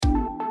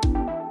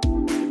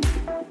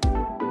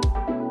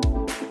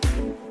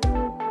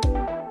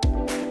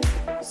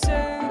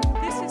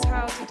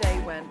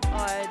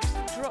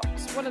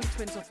the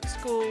twins off at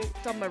school,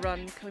 done my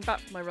run, coming back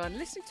from my run,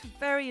 listening to a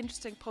very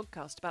interesting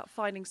podcast about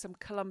finding some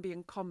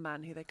Colombian con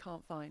man who they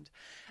can't find.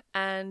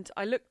 And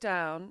I looked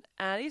down,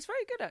 and he's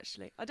very good,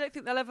 actually. I don't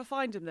think they'll ever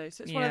find him, though.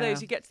 So it's one of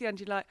those, you get to the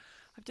end, you're like,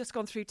 I've just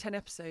gone through 10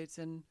 episodes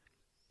and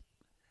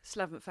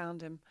still haven't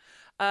found him.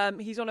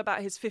 He's on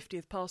about his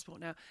 50th passport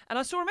now. And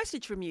I saw a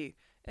message from you,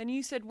 and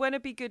you said, when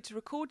would be good to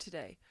record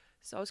today?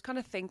 So I was kind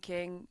of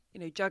thinking,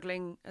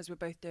 juggling as we're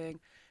both doing.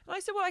 And I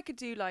said, well, I could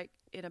do like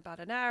in about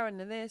an hour and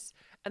then this.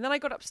 And then I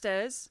got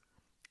upstairs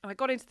and I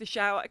got into the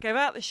shower. I came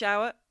out the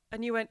shower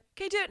and you went,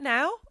 can you do it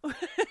now?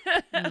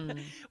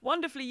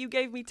 Wonderfully, you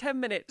gave me 10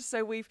 minutes.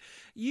 So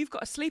you've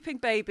got a sleeping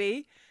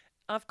baby.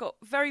 I've got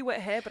very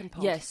wet hair, but I'm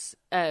pumped. Yes.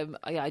 I'm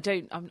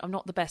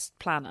not the best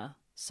planner.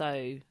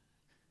 So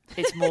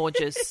it's more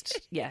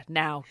just,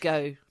 now,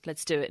 go.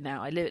 Let's do it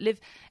now. I live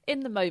in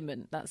the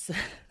moment. That's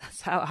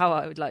how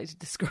I would like to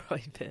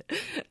describe it.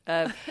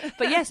 But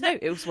yes, no,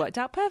 it was worked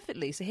out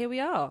perfectly. So here we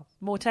are.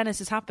 More tennis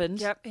has happened.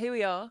 Yep, here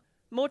we are.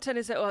 More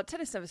tennis. Well,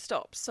 tennis never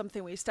stops.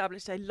 Something we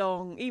established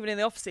even in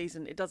the off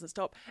season, it doesn't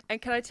stop.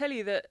 And can I tell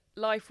you that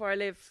life where I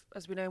live,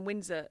 as we know in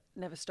Windsor,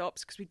 never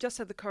stops because we just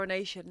had the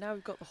coronation. Now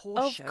we've got the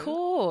horse show. Of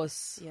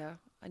course. Yeah,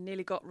 I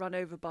nearly got run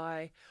over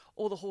by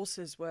all the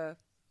horses. Were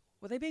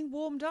they being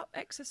warmed up,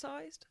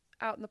 exercised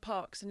out in the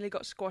parks, and nearly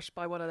got squashed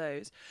by one of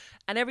those.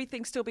 And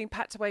everything's still being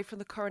packed away from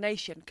the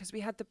coronation because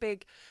we had the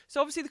big.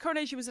 So obviously the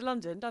coronation was in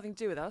London, nothing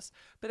to do with us.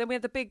 But then we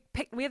had the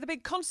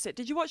big concert.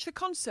 Did you watch the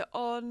concert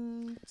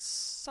on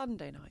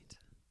Sunday night?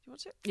 Did you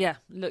watch it? Yeah,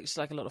 looks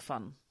like a lot of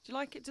fun. Do you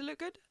like it? Did it look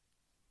good?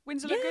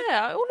 Windsor look good?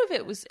 Yeah, all of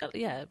it was.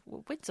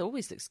 Windsor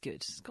always looks good.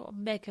 It's got a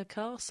mega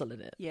castle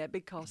in it. Yeah,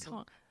 big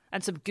castle.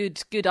 And some good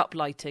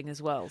uplighting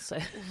as well. So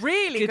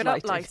really good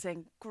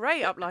uplighting,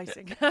 great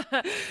uplighting.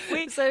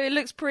 So it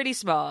looks pretty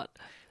smart.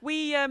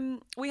 We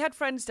had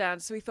friends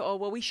down, so we thought,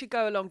 we should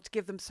go along to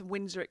give them some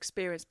Windsor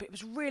experience. But it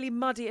was really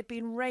muddy; it'd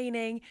been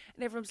raining,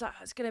 and everyone's like,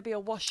 "It's going to be a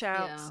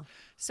washout." Yeah.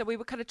 So we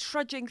were kind of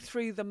trudging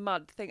through the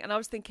mud thing, and I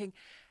was thinking,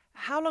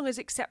 how long is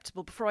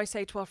acceptable before I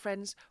say to our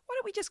friends, why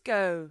don't we just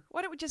go?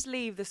 Why don't we just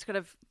leave this kind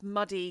of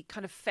muddy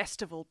kind of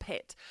festival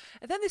pit?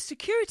 And then this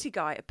security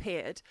guy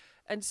appeared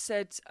and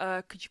said,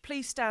 could you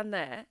please stand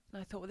there?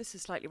 And I thought, well, this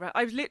is slightly right.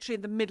 I was literally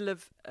in the middle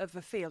of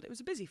a field. It was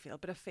a busy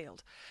field, but a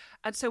field.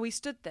 And so we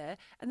stood there.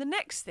 And the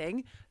next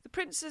thing, the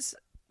Prince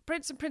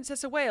and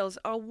Princess of Wales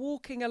are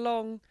walking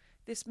along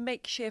this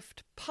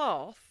makeshift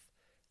path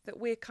that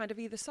we're kind of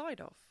either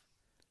side of.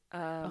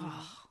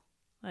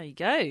 There you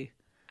go.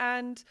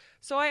 And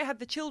so I had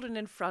the children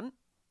in front.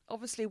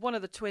 Obviously, one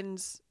of the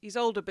twins, he's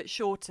older but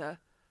shorter,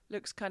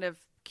 looks kind of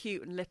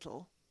cute and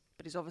little,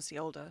 but he's obviously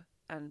older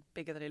and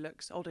bigger than he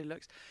looks, older he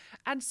looks.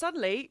 And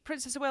suddenly,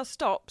 Princess of Wales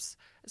stops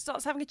and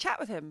starts having a chat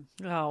with him.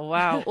 Oh,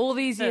 wow. All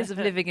these years of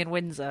living in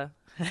Windsor,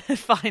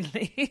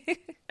 finally.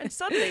 And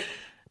suddenly,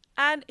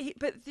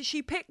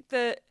 she picked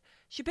the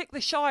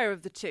shyer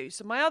of the two.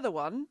 So my other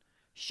one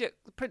shook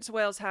the Prince of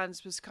Wales'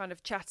 hands, was kind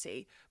of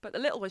chatty, but the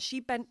little one, she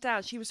bent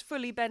down. She was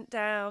fully bent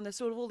down. There's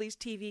sort of all these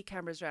TV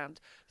cameras around.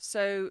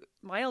 So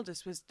my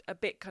eldest was a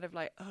bit kind of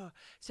like, oh.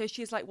 So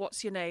she's like,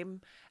 what's your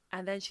name?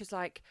 And then she's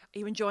like, are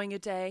you enjoying your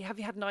day? Have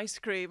you had an ice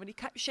cream? And he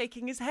kept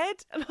shaking his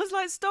head. And I was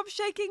like, stop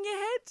shaking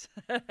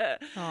your head.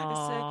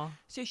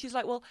 So she's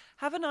like, well,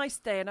 have a nice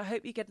day and I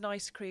hope you get an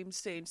ice cream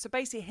soon. So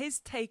basically his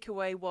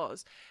takeaway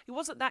was, he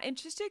wasn't that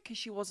interested because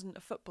she wasn't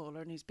a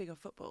footballer and he's big on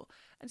football.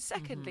 And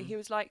secondly, he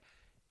was like,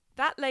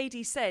 that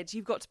lady said,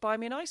 you've got to buy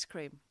me an ice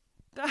cream.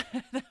 There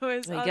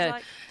you go.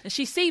 Like, and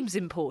she seems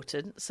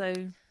important. So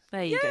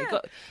there you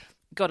go.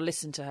 Got to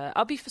listen to her.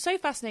 I'll be so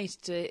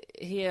fascinated to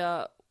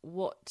hear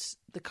what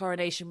the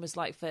coronation was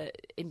like for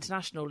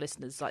international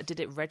listeners. Like, did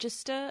it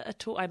register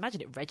at all? I imagine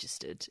it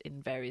registered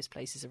in various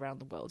places around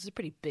the world. It's a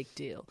pretty big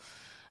deal.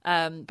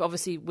 But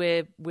obviously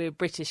we're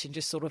British and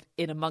just sort of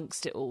in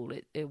amongst it all.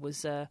 It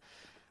was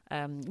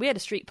we had a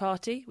street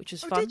party, which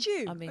was fun. Did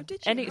you? I mean,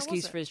 did you? any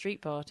excuse for a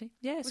street party.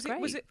 Yeah, it's great.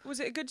 Was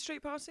it a good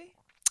street party?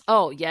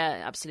 Oh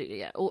yeah, absolutely.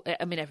 Yeah,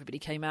 everybody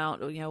came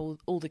out.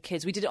 All the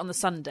kids. We did it on the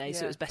Sunday,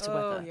 so it was better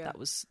weather. Yeah.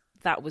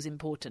 That was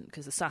important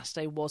because the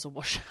Saturday was a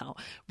washout.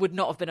 Would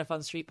not have been a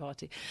fun street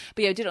party.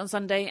 But we did it on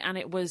Sunday, and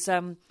it was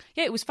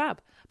it was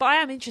fab. But I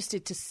am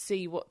interested to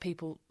see what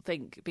people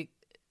think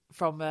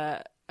from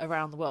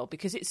around the world,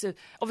 because it's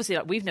obviously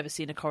like we've never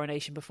seen a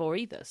coronation before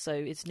either, so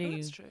it's new.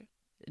 That's true.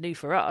 New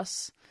for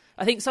us.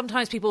 I think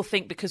sometimes people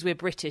think because we're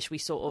British, we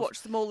sort of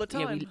watch them all the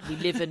time. We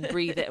live and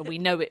breathe it, and we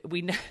know it.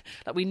 We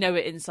know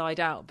it inside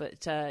out.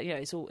 But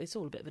it's all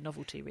a bit of a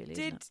novelty, really.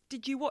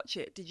 Did you watch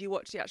it? Did you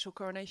watch the actual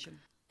coronation?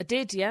 I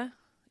did, yeah.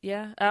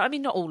 I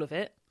mean, not all of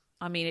it.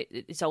 I mean,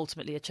 it's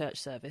ultimately a church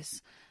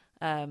service,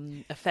 a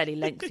fairly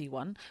lengthy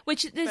one.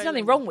 Which there's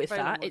nothing wrong with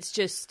that. It's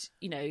just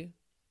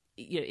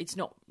it's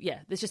not. Yeah,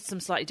 there's just some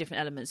slightly different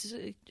elements.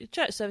 It's a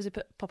church service.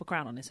 They pop a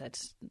crown on his head.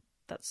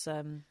 That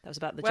was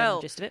about the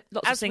general gist of it.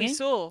 Lots of singing. As we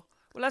saw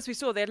Well, as we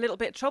saw, they had a little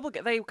bit of trouble.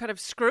 They were kind of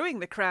screwing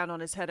the crown on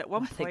his head at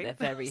one point. I think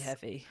they're very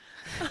heavy.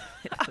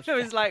 I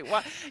was like,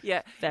 what?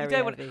 Yeah, very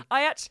heavy.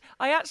 I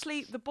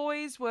actually, the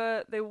boys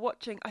were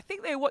watching. I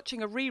think they were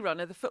watching a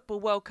rerun of the Football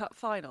World Cup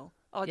final,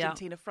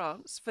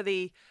 Argentina-France, for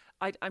the.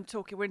 I'm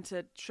talking. We're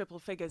into triple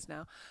figures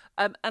now,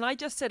 and I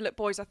just said, look,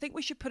 boys, I think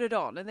we should put it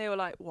on, and they were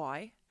like,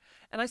 why?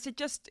 And I said,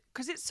 just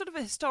because it's sort of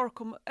a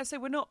historical. I say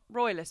we're not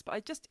royalists,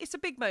 but it's a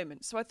big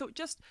moment, so I thought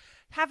just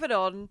have it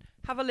on,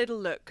 have a little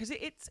look, because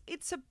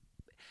it's a.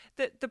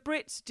 The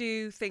Brits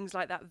do things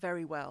like that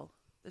very well.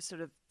 The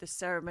sort of the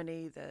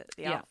ceremony,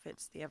 the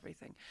outfits, the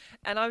everything.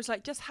 And I was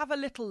like, just have a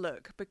little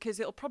look, because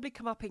it'll probably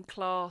come up in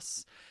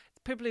class.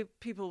 Probably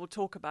people will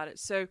talk about it.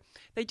 So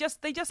they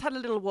just had a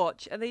little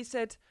watch, and they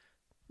said,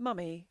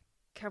 "Mummy,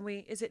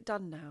 is it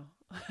done now?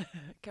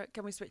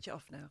 can we switch it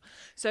off now?"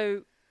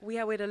 So we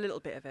had a little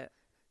bit of it.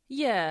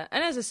 Yeah,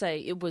 and as I say,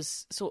 it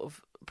was sort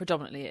of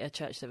predominantly a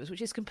church service,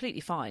 which is completely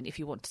fine if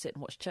you want to sit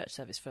and watch church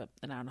service for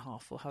an hour and a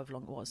half or however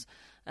long it was.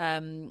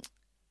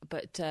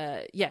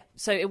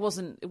 So it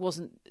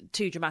wasn't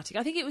too dramatic.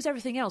 I think it was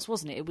everything else,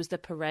 wasn't it? It was the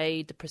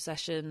parade, the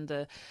procession,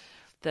 the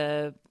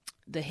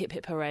hip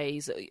hip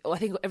hoorays. I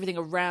think everything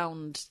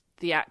around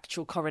the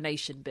actual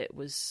coronation bit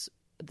was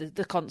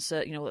the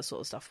concert, all that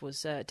sort of stuff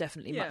was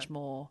definitely much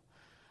more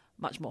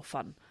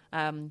fun.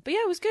 But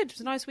yeah, it was good. It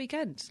was a nice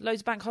weekend.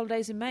 Loads of bank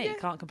holidays in May. Yeah.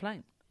 Can't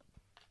complain.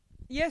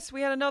 Yes,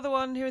 we had another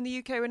one here in the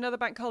UK, another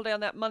bank holiday on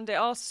that Monday.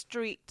 Our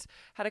street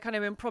had a kind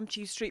of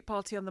impromptu street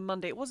party on the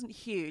Monday. It wasn't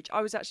huge.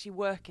 I was actually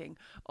working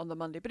on the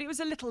Monday, but it was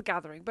a little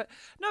gathering. But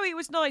no, it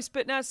was nice.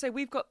 But now,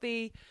 we've got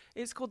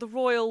it's called the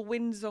Royal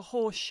Windsor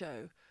Horse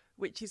Show,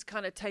 which is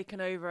kind of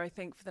taken over, I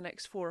think, for the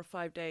next 4 or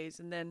 5 days.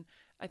 And then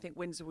I think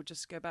Windsor will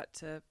just go back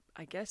to,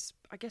 I guess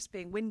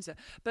being Windsor.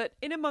 But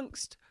in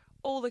amongst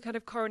all the kind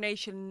of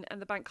coronation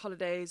and the bank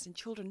holidays and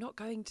children not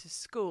going to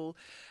school,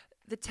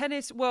 the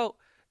tennis, well,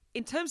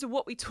 in terms of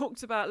what we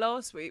talked about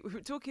last week, we were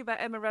talking about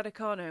Emma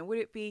Raducanu, and would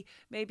it be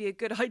maybe a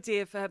good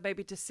idea for her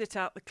maybe to sit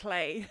out the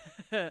clay,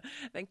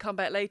 then come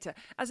back later?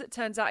 As it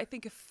turns out, I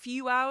think a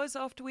few hours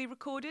after we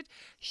recorded,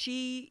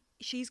 she's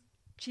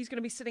going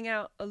to be sitting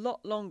out a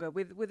lot longer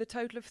with a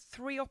total of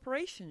 3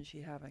 operations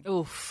she's having.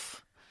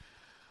 Oof.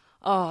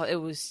 Oh, it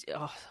was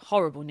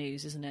horrible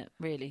news, isn't it?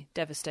 Really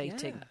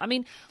devastating. Yeah. I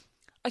mean,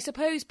 I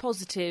suppose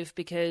positive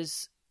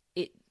because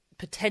it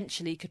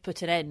potentially could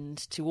put an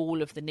end to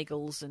all of the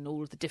niggles and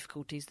all of the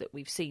difficulties that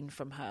we've seen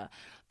from her.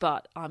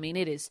 But, I mean,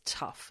 it is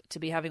tough to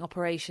be having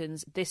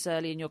operations this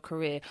early in your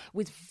career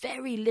with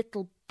very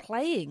little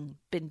playing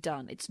been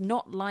done. It's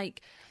not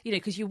like,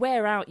 because you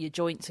wear out your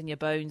joints and your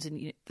bones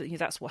and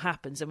that's what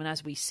happens. I mean,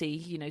 as we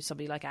see,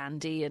 somebody like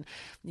Andy and,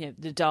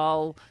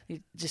 Nadal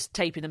just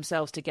taping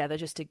themselves together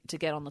just to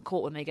get on the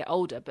court when they get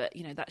older. But,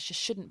 that just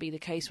shouldn't be the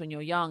case when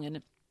you're young.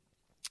 And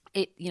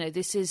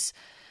this is...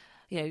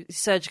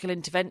 surgical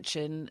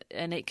intervention,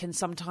 and it can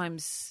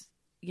sometimes,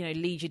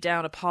 lead you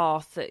down a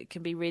path that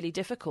can be really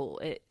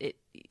difficult.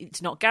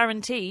 It's not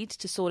guaranteed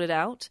to sort it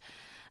out.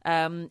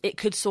 It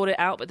could sort it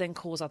out, but then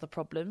cause other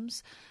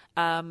problems.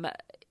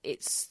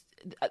 It's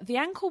the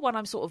ankle one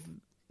I'm sort of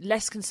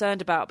less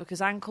concerned about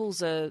because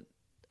ankles are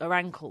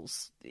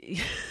ankles.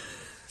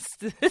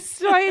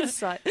 That's my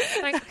insight.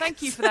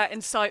 Thank you for that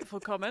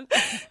insightful comment. No,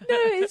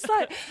 it's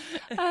like...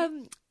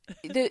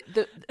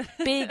 The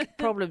big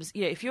problems,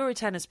 if you're a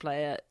tennis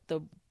player,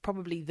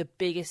 probably the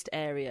biggest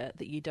area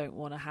that you don't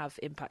want to have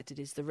impacted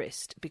is the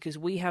wrist, because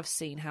we have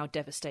seen how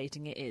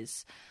devastating it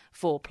is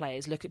for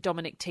players. Look at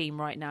Dominic Thiem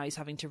right now. He's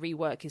having to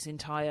rework his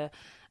entire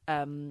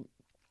game,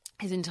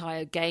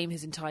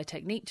 his entire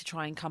technique to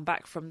try and come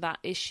back from that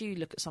issue.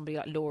 Look at somebody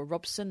like Laura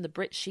Robson, the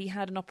Brit. She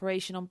had an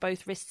operation on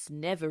both wrists,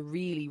 never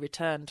really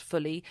returned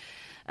fully.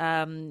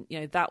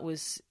 That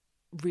was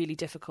really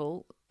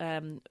difficult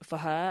for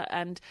her.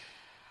 And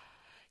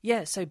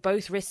yeah, so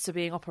both wrists are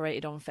being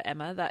operated on for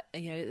Emma. That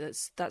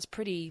that's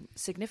pretty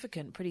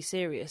significant, pretty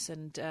serious,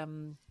 and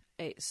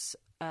it's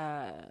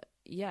concerning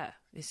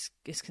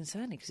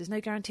because there's no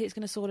guarantee it's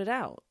going to sort it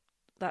out.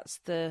 That's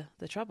the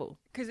trouble.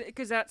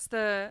 Because that's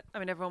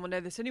everyone will know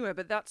this anyway,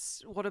 but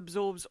that's what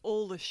absorbs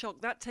all the shock.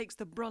 That takes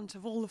the brunt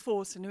of all the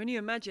force. And when you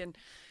imagine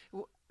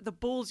the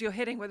balls you're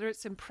hitting, whether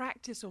it's in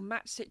practice or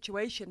match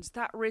situations,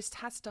 that wrist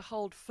has to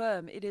hold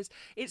firm.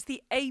 It's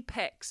the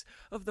apex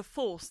of the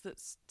force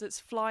that's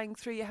flying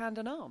through your hand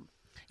and arm.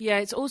 Yeah,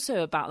 it's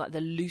also about like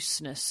the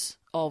looseness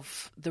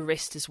of the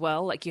wrist as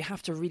well. Like you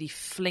have to really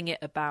fling it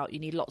about. You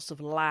need lots of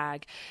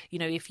lag.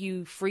 If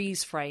you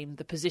freeze frame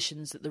the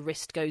positions that the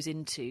wrist goes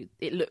into,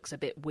 it looks a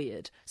bit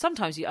weird.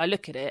 Sometimes I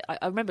look at it.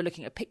 I remember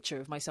looking at a picture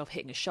of myself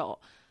hitting a shot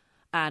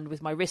and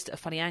with my wrist at a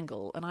funny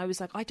angle, and I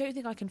was like, I don't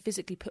think I can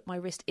physically put my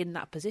wrist in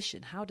that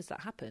position. How does that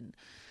happen?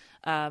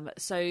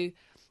 So it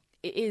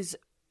is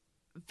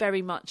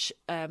very much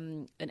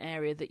an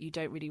area that you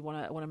don't really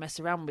want to mess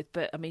around with.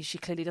 But I mean, she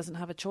clearly doesn't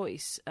have a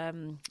choice.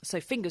 So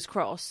fingers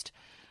crossed,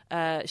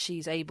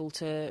 she's able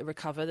to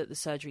recover, that the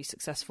surgery is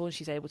successful, and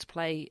she's able to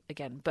play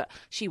again. But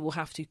she will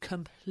have to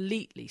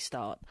completely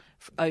start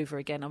over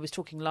again. I was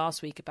talking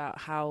last week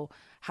about how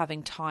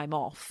having time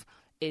off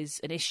is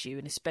an issue,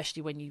 and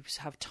especially when you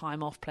have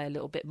time off, play a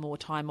little bit more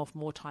time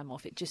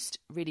off, it just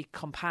really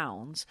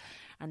compounds,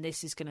 and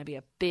this is going to be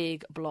a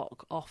big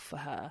block off for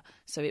her,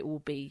 so it will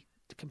be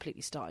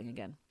completely starting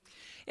again.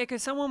 Yeah,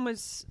 because someone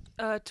was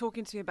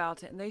talking to me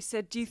about it, and they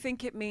said, do you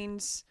think it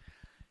means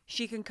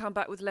she can come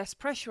back with less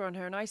pressure on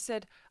her? And I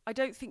said, I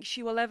don't think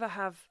she will ever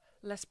have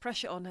less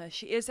pressure on her.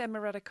 She is Emma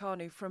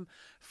Raducanu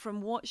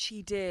from what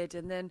she did,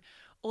 and then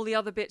all the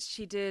other bits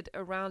she did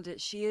around it.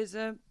 She's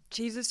a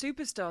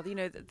superstar. You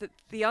know,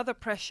 the other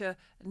pressure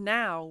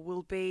now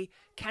will be,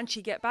 can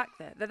she get back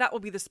there? That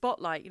will be the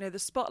spotlight. You know, the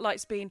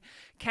spotlight's been,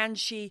 can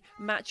she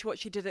match what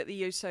she did at the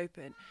US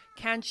Open?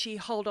 Can she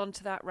hold on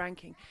to that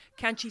ranking?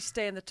 Can she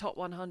stay in the top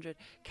 100?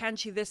 Can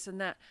she this and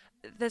that?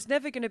 There's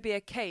never going to be a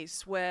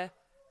case where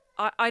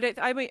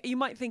I mean, you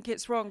might think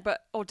it's wrong,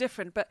 or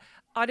different, but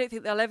I don't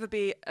think there'll ever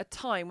be a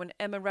time when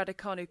Emma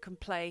Raducanu can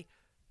play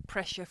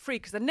pressure free,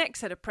 because the next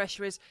set of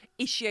pressure is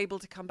she able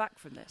to come back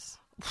from this?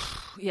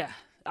 Yeah,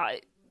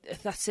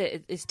 that's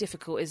it. It's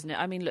difficult, isn't it?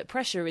 I mean, look,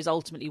 pressure is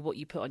ultimately what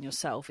you put on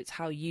yourself. It's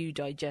how you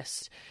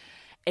digest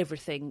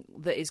everything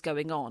that is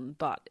going on.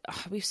 But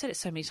we've said it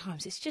so many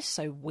times, it's just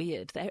so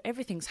weird that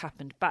everything's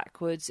happened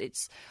backwards.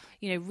 It's,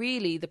 you know,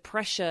 really the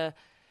pressure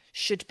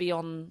should be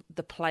on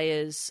the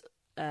players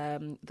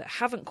that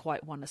haven't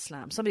quite won a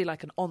slam. Somebody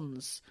like an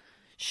Ons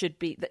should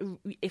be,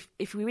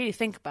 if we really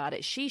think about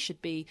it, she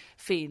should be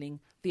feeling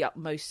the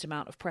utmost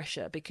amount of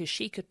pressure, because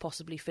she could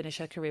possibly finish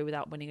her career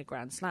without winning a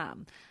Grand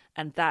Slam,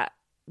 and that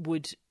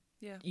would,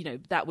 you know,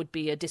 that would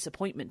be a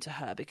disappointment to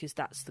her, because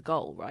that's the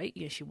goal, right?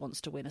 You know, she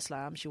wants to win a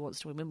slam, she wants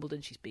to win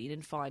Wimbledon, she's been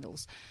in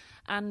finals,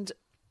 and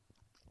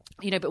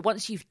you know, but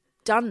once you've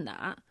done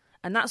that,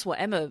 and that's what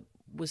Emma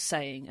was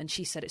saying, and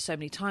she said it so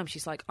many times,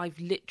 she's like, I've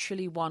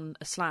literally won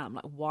a slam,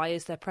 like, why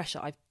is there pressure?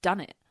 I've done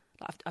it.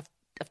 Like,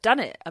 I've done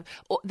it.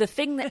 The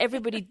thing that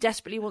everybody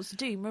desperately wants to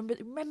do.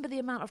 Remember the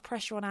amount of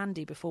pressure on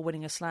Andy before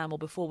winning a slam or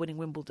before winning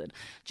Wimbledon.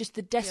 Just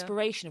the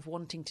desperation of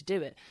wanting to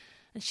do it.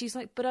 And she's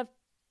like, but I've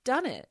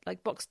done it.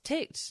 Like, box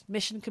ticked,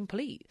 mission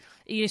complete.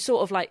 You know,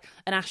 sort of like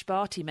an Ash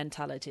Barty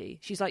mentality.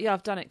 She's like, yeah,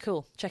 I've done it.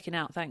 Cool. Checking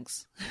out.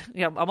 Thanks.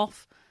 Yeah, I'm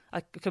off.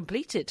 I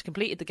completed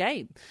the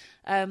game.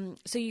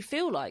 So you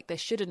feel like there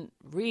shouldn't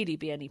really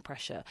be any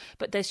pressure,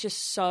 but there's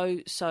just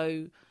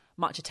so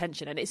much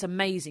attention. And it's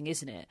amazing,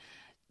 isn't it,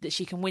 that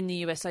she can win the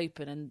US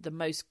Open, and the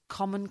most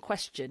common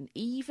question,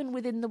 even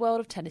within the world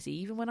of tennis,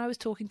 even when I was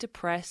talking to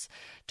press,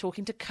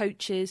 talking to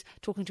coaches,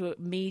 talking to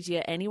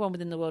media, anyone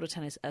within the world of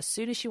tennis, as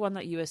soon as she won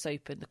that US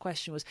Open, the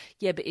question was,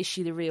 yeah, but is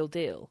she the real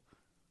deal?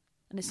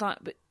 And it's like,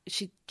 but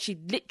she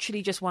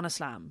literally just won a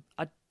slam.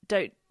 I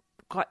don't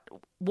quite,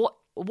 what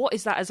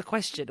is that as a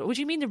question? What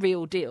do you mean the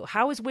real deal?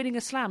 How is winning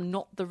a slam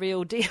not the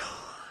real deal?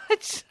 I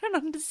just don't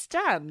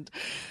understand.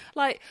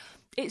 Like,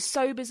 it's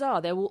so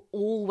bizarre. There will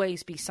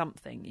always be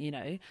something, you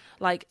know.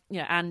 Like, you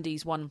know,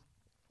 Andy's won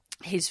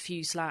his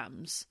few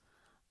slams,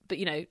 but,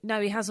 you know,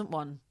 no, he hasn't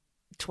won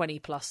 20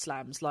 plus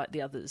slams like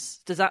the others.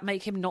 Does that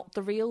make him not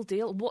the real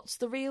deal? What's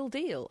the real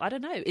deal? I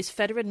don't know. Is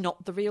Federer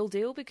not the real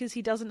deal because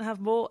he doesn't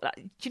have more?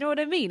 Do you know what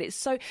I mean? It's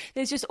so,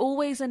 there's just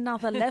always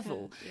another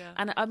level. Yeah.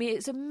 And I mean,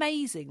 it's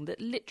amazing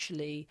that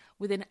literally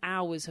within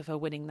hours of her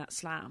winning that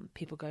slam,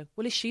 people go,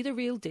 well, is she the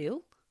real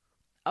deal?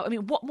 I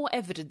mean, what more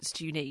evidence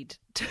do you need?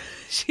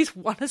 She's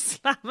won a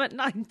slam at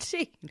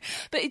 19.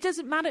 But it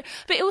doesn't matter.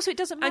 But also, it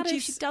doesn't matter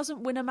if she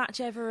doesn't win a match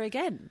ever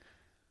again.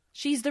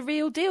 She's the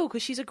real deal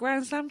because she's a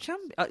Grand Slam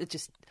champion. Do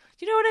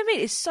you know what I mean?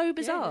 It's so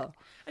bizarre.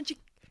 Yeah. And she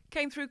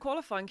came through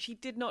qualifying. She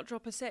did not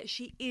drop a set.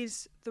 She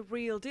is the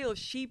real deal.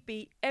 She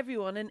beat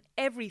everyone and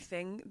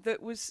everything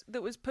that was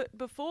put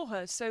before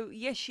her. So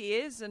yes, she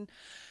is. And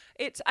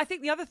I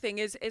think the other thing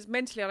is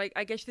mentally,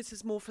 I guess this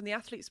is more from the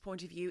athlete's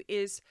point of view,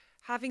 is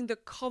having the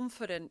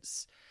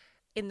confidence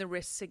in the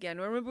wrists again.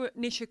 I remember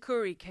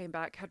Nishikori came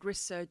back, had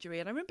wrist surgery,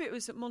 and I remember it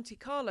was at Monte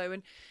Carlo,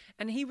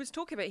 and he was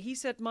talking about it. He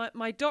said,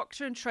 my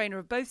doctor and trainer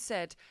have both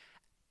said,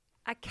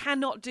 I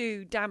cannot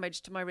do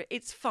damage to my wrist.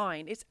 It's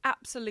fine. It's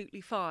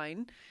absolutely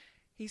fine.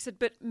 He said,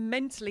 but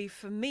mentally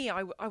for me,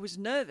 I was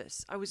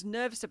nervous. I was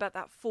nervous about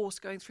that force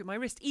going through my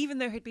wrist, even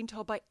though he'd been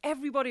told by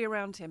everybody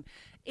around him,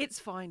 it's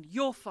fine,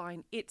 you're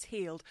fine, it's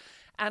healed.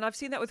 And I've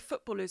seen that with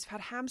footballers who've had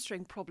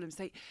hamstring problems.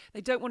 They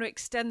don't want to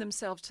extend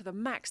themselves to the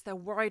max. They're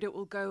worried it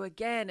will go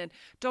again. And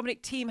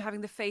Dominic Thiem having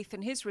the faith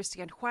in his wrist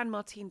again, Juan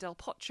Martín del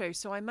Potro.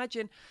 So I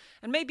imagine,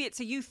 and maybe it's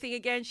a youth thing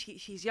again,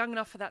 she's young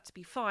enough for that to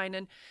be fine.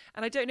 And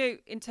I don't know,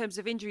 in terms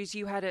of injuries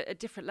you had at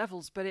different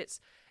levels, but it's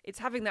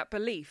having that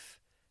belief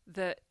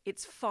that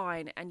it's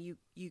fine and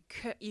you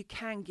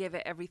can give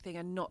it everything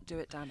and not do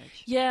it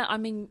damage. Yeah, I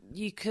mean,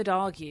 you could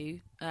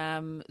argue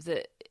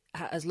that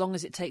as long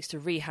as it takes to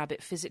rehab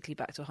it physically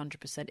back to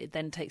 100%, it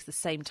then takes the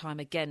same time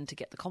again to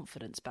get the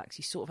confidence back. So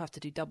you sort of have to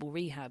do double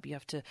rehab. You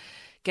have to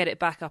get it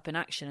back up in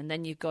action, and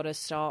then you've got to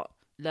start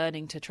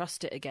learning to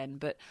trust it again.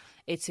 But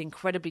it's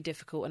incredibly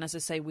difficult. And as I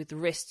say, with the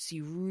wrists,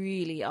 you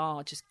really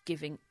are just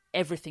giving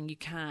everything you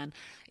can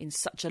in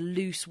such a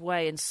loose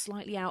way and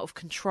slightly out of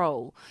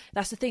control.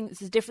 That's the thing. It's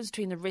the difference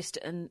between the wrist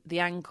and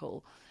the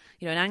ankle.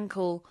 You know, an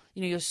ankle,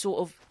 you know, you're sort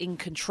of in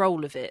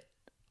control of it.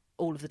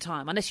 all of the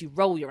time. Unless you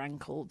roll your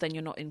ankle, then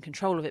you're not in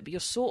control of it. But you're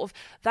sort of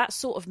that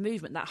sort of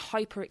movement, that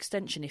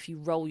hyperextension. If you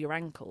roll your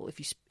ankle,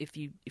 if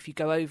you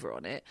go over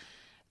on it,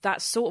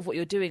 that's sort of what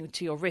you're doing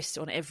to your wrist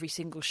on every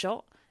single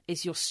shot.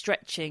 Is you're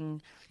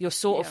stretching, you're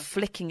sort of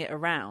flicking it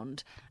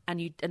around,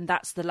 and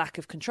that's the lack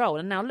of control.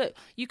 And now look,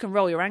 you can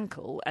roll your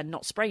ankle and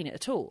not sprain it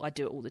at all. I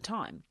do it all the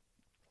time.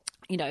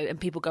 You know, and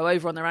people go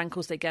over on their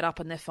ankles, they get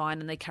up and they're fine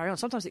and they carry on.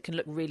 Sometimes it can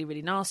look really,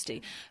 really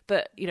nasty.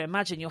 But, you know,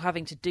 imagine you're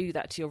having to do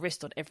that to your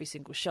wrist on every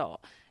single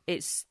shot.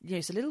 It's, you know,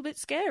 it's a little bit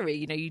scary.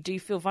 You know, you do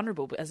feel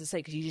vulnerable, but as I say,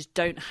 because you just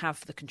don't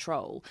have the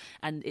control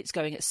and it's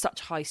going at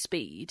such high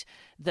speed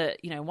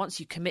that, you know, once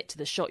you commit to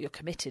the shot, you're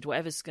committed.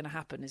 Whatever's going to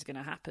happen is going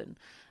to happen.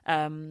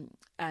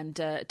 And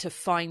to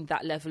find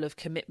that level of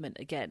commitment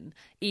again,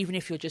 even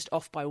if you're just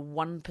off by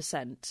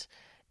 1%,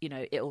 you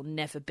know, it'll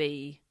never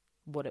be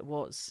what it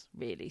was,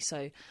 really.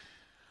 So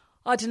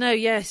I don't know.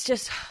 Yeah, it's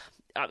just,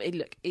 I mean,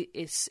 look,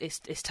 it's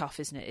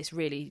tough, isn't it? It's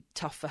really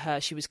tough for her.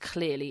 She was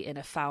clearly in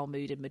a foul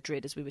mood in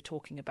Madrid, as we were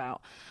talking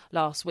about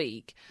last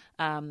week.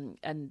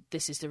 And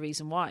this is the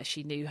reason why.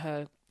 She knew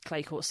her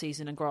clay court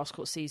season and grass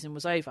court season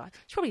was over.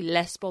 She's probably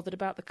less bothered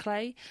about the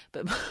clay,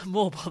 but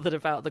more bothered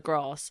about the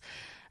grass.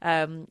 You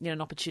know,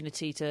 an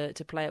opportunity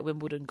to play at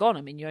Wimbledon gone.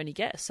 I mean, you only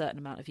get a certain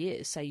amount of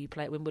years. Say you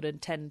play at Wimbledon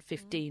 10,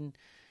 15,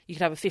 you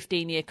could have a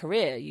 15-year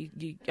career.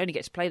 You only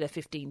get to play there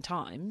 15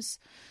 times.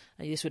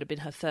 This would have been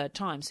her third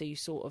time, so you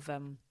sort of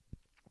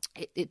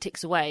it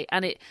ticks away,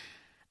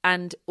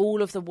 and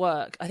all of the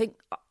work. I think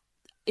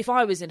if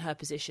I was in her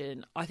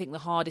position, I think the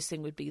hardest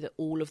thing would be that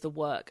all of the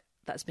work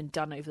that's been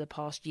done over the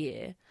past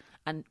year,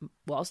 and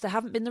whilst there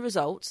haven't been the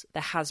results,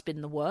 there has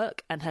been the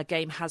work, and her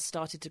game has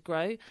started to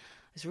grow.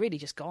 It's really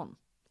just gone,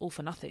 all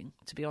for nothing,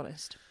 to be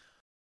honest.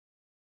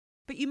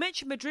 But you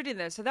mentioned Madrid in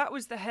there, so that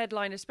was the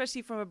headline,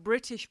 especially from a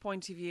British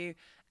point of view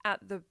at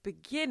the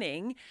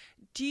beginning.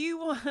 Do you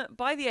want,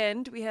 by the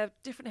end, we have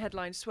different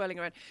headlines swirling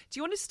around. Do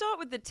you want to start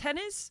with the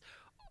tennis,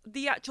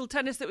 the actual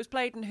tennis that was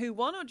played and who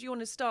won, or do you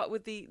want to start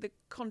with the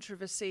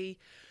controversy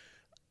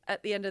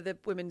at the end of the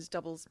women's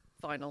doubles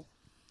final?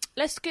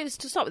 Let's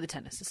start with the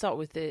tennis. Let's start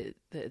with the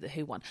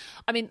who won.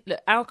 I mean, look,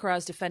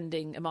 Alcaraz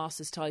defending a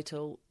Masters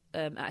title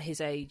at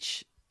his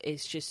age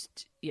is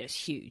just, it's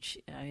huge.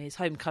 You know, his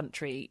home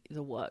country,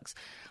 the works.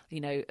 You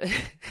know,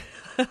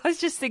 I was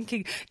just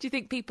thinking, do you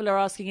think people are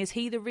asking, is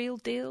he the real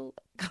deal,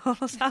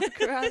 Carlos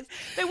Alcaraz?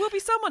 There will be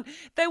someone.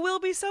 I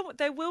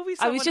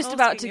was just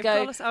about to go,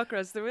 Carlos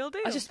Alcaraz the real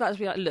deal. I was just about to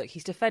be like, look,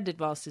 he's defended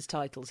Masters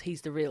titles.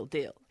 He's the real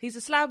deal. He's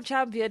a slam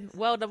champion,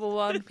 world number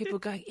one. People are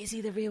going, is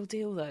he the real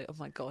deal though? Oh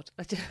my God.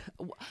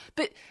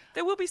 But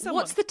there will be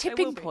someone. What's the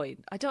tipping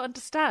point? I don't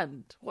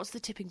understand. What's the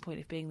tipping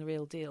point of being the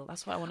real deal?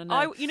 That's what I want to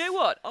know. You know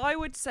what? I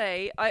would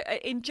say,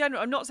 in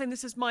general, I'm not saying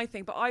this is my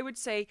thing, but I would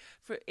say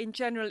in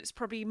general, it's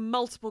probably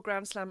multiple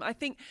Grand Slam. I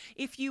think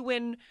if you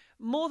win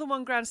more than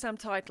one Grand Slam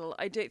title,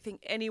 I don't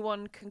think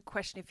anyone can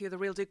question if you're the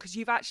real deal, because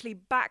you've actually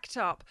backed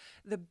up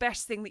the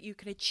best thing that you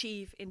can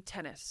achieve in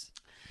tennis.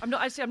 I'm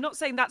not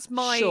saying that's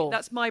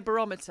my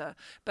barometer,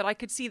 but I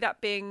could see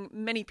that being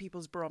many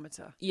people's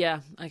barometer. Yeah,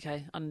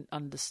 okay,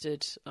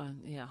 understood.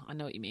 Yeah, I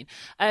know what you mean.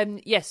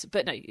 Yes,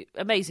 but no,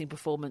 amazing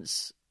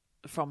performance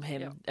from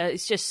him. Yeah.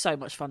 It's just so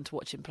much fun to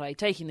watch him play,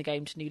 taking the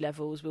game to new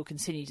levels. We'll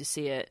continue to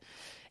see it.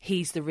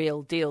 He's the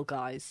real deal,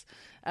 guys.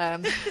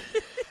 Yeah,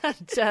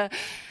 so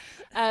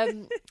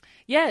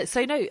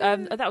no,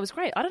 that was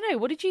great. I don't know,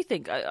 what did you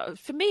think?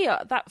 For me,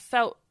 that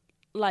felt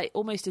like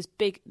almost as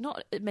big,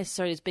 not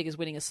necessarily as big as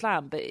winning a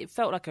slam, but it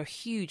felt like a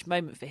huge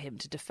moment for him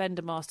to defend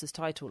a Masters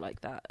title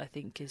like that. I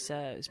think is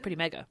pretty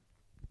mega.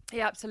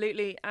 Yeah,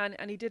 absolutely, and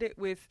he did it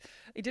with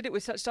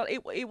such style.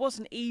 It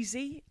wasn't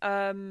easy,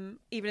 even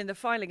in the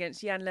final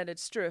against Jan-Lennard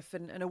Struff,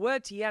 and a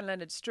word to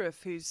Jan-Lennard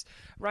Struff, whose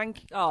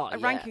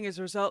ranking as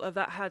a result of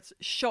that had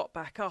shot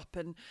back up,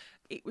 and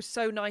it was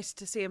so nice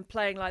to see him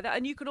playing like that.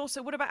 And you can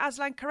also, what about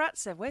Aslan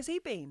Karatsev? Where's he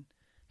been?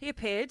 He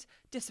appeared,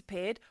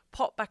 disappeared,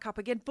 popped back up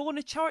again.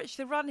 Borna Coric,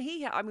 the run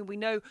he had. I mean, we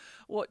know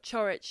what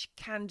Coric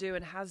can do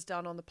and has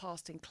done on the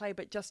past in clay,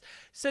 but just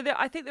so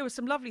I think there were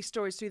some lovely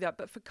stories through that.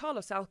 But for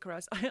Carlos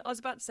Alcaraz, I was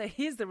about to say,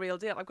 here's the real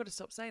deal. I've got to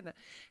stop saying that.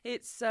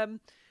 It's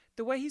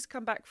the way he's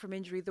come back from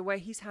injury, the way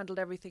he's handled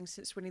everything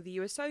since winning the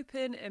US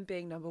Open and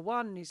being number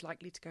one, and he's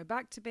likely to go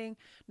back to being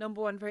number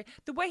one.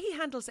 The way he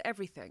handles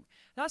everything.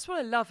 That's what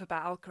I love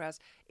about Alcaraz.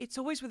 It's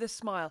always with a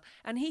smile.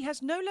 And he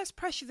has no less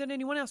pressure than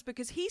anyone else,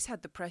 because he's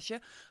had the pressure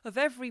of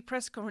every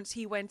press conference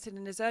he went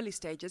in his early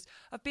stages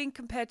of being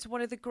compared to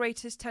one of the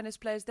greatest tennis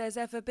players there's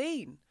ever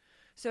been.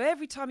 So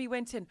every time he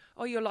went in,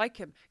 oh, you're like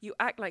him, you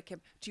act like him,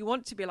 do you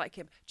want to be like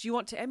him, do you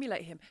want to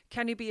emulate him,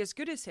 can you be as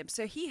good as him?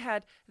 So he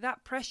had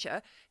that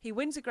pressure. He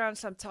wins a Grand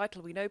Slam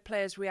title. We know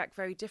players react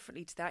very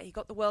differently to that. He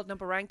got the world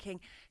number ranking.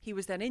 He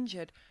was then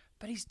injured,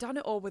 but he's done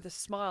it all with a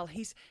smile.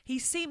 He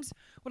seems,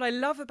 what I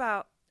love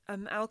about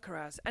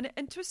Alcaraz, and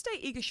to a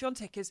state Iga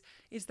Świątek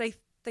is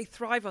they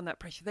thrive on that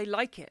pressure. They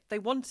like it. They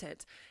want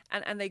it.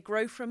 And they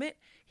grow from it.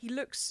 He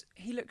looks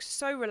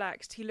so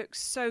relaxed. He looks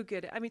so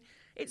good. I mean,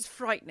 it's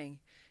frightening.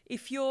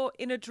 If you're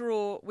in a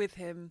draw with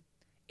him,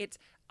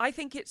 I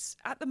think it's,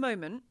 at the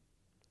moment,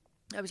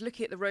 I was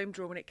looking at the Rome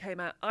draw when it came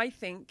out. I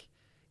think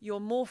you're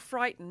more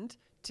frightened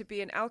to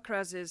be in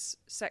Alcaraz's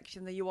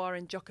section than you are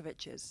in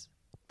Djokovic's.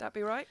 That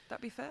be right?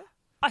 That be fair?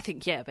 I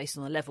think, yeah, based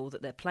on the level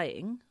that they're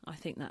playing, I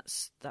think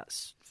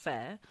that's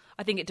fair.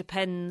 I think it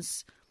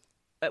depends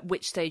at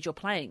which stage you're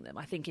playing them.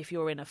 I think if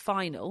you're in a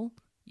final,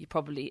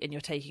 and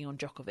you're taking on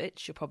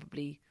Djokovic, you're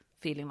probably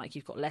feeling like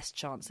you've got less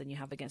chance than you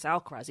have against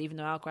Alcaraz, even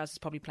though Alcaraz is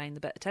probably playing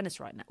the better tennis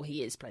right now. Well,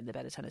 he is playing the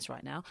better tennis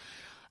right now.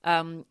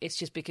 It's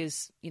just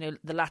because,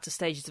 the latter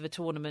stages of a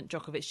tournament,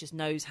 Djokovic just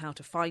knows how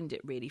to find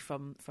it really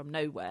from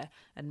nowhere,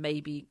 and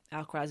maybe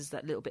Alcaraz is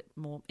that little bit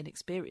more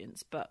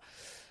inexperienced. But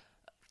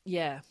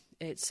yeah,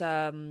 it's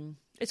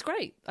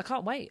great. I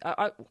can't wait.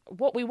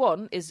 What we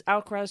want is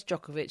Alcaraz,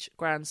 Djokovic,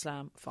 Grand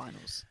Slam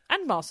finals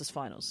and Masters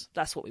finals.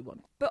 That's what we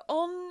want. But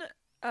on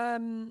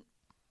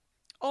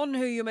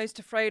who you're most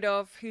afraid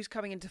of, who's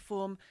coming into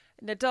form,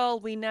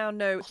 Nadal, we now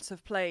know,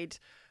 have played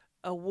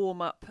a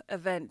warm-up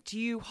event. Do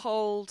you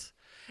hold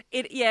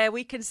it? Yeah,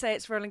 we can say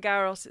it's Roland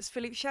Garros, it's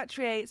Philippe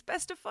Chatrier, it's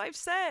best of 5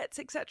 sets,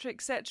 etc.,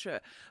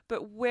 etc.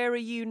 But where are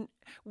you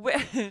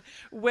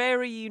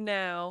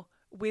now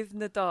with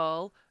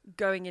Nadal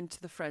going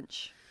into the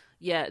French?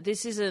 Yeah,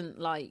 this isn't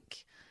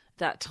like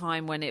that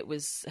time when it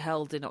was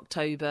held in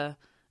October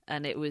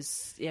and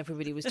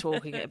everybody was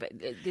talking about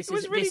this. It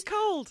was really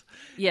cold.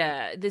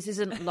 Yeah, this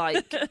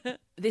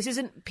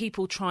isn't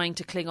people trying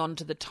to cling on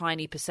to the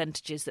tiny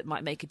percentages that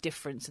might make a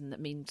difference and that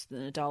means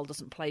that Nadal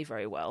doesn't play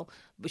very well,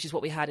 which is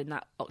what we had in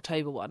that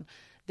October one.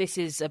 This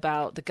is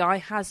about the guy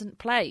hasn't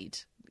played.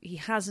 He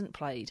hasn't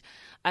played.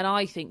 And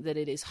I think that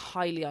it is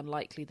highly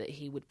unlikely that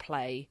he would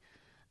play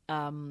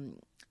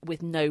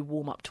with no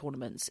warm-up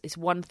tournaments. It's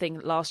one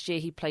thing, last year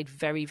he played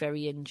very,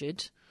 very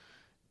injured.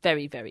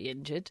 Very, very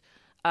injured.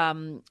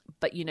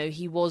 But,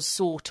 he was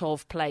sort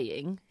of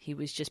playing. He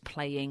was just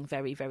playing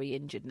very, very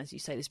injured. And as you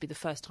say, this would be the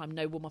first time,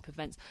 no warm-up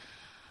events.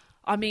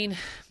 I mean,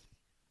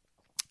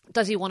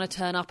 does he want to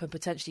turn up and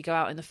potentially go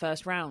out in the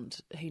first round?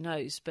 Who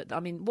knows? But, I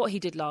mean, what he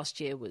did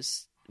last year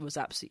was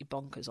absolutely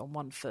bonkers on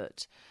one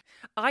foot.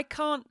 I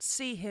can't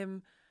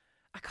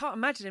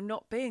imagine him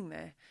not being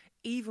there,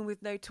 even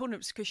with no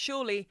tournaments, because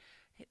surely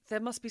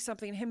there must be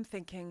something in him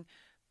thinking,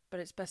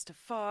 but it's best of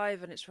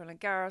 5 and it's Roland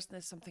Garros and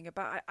there's something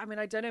about... I mean,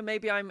 I don't know,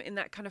 maybe I'm in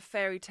that kind of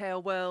fairy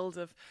tale world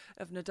of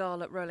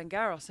Nadal at Roland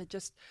Garros.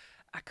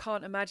 I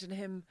can't imagine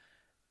him...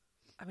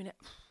 I mean,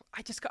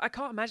 I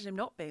can't imagine him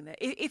not being there.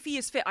 If he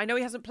is fit, I know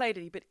he hasn't played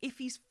any, but if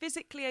he's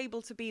physically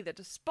able to be there,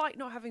 despite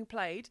not having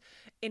played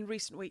in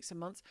recent weeks and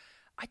months,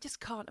 I just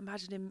can't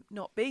imagine him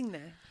not being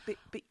there. But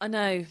I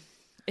know.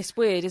 It's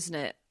weird, isn't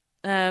it?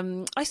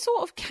 I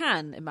sort of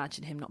can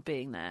imagine him not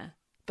being there.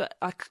 But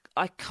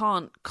I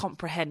can't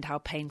comprehend how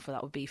painful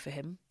that would be for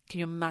him. Can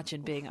you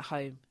imagine being at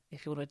home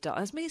if you're Nadal?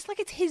 I mean, it's like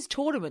it's his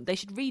tournament. They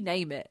should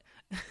rename it.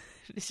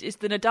 It's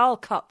the Nadal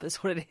Cup.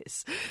 That's what it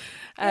is.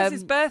 It's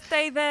his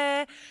birthday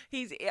there.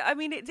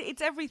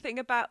 It's everything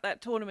about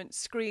that tournament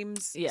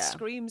screams him.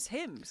 Screams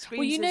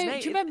well, his name.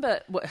 Do you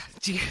remember?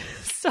 Do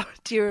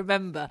you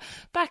remember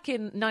back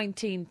in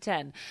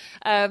 1910?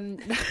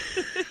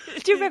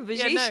 Do you remember?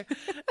 Yeah, no.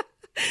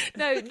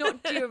 No,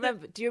 not do you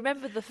remember? Do you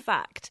remember the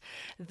fact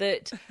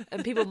that,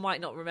 and people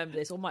might not remember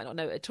this or might not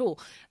know it at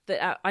all,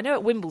 that I know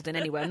at Wimbledon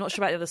anyway, I'm not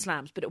sure about the other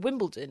slams, but at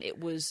Wimbledon it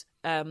was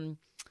the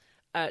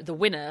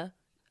winner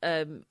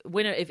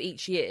of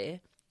each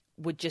year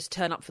would just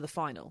turn up for the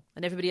final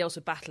and everybody else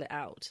would battle it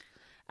out.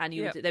 And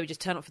they would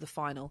just turn up for the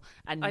final,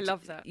 and I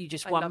love that. You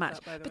just won match.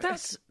 But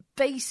that's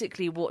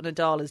basically what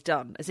Nadal has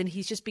done, as in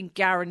he's just been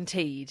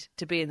guaranteed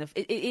to be in the.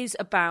 It is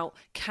about,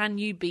 can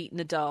you beat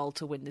Nadal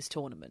to win this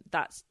tournament?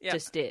 That's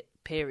just it.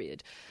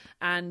 Period.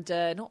 And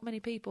not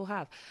many people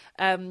have,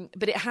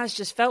 but it has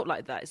just felt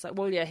like that. It's like,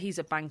 well, yeah, he's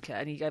a banker,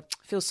 and you go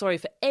feel sorry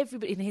for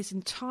everybody in his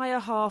entire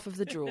half of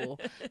the draw,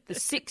 the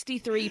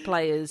 63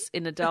 players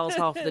in Nadal's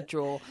half of the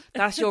draw.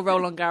 That's your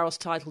Roland Garros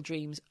title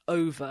dreams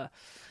over.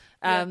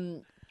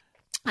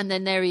 And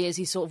then there he is.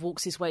 He sort of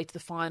walks his way to the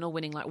final,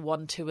 winning like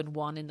 1-2 and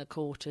 1 in the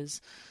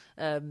quarters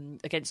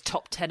against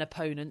top 10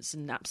 opponents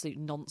and absolute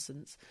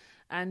nonsense.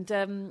 And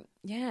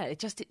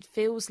it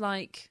feels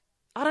like,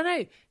 I don't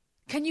know.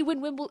 Can you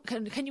win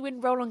Wimbledon? Can you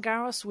win Roland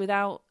Garros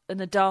without a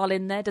Nadal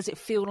in there? Does it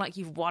feel like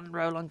you've won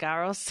Roland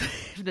Garros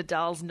if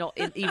Nadal's not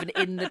even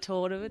in the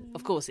tournament?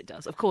 Of course it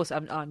does. Of course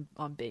I'm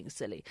being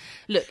silly.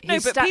 Look,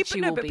 his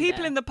statue will be people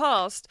there. In the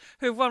past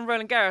who've won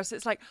Roland Garros,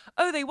 it's like,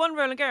 oh, they won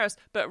Roland Garros,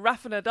 but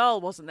Rafa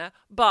Nadal wasn't there.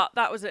 But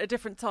that was at a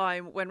different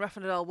time when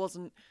Rafa Nadal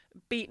wasn't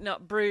beaten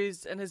up,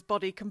 bruised, and his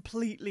body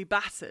completely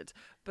battered.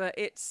 But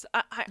it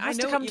has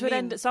to come to an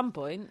end at some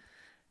point.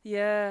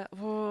 Yeah,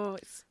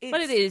 but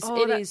it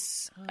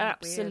is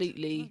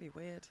absolutely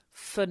weird.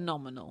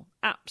 Phenomenal,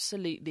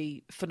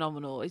 absolutely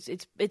phenomenal.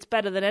 It's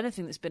better than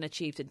anything that's been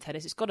achieved in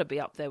tennis. It's got to be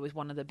up there with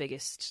one of the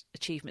biggest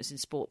achievements in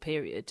sport,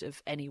 period,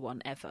 of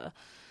anyone ever.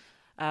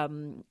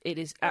 It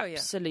is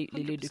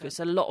absolutely ludicrous.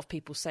 A lot of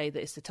people say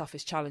that it's the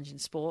toughest challenge in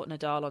sport.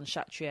 Nadal on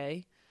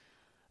Chatrier.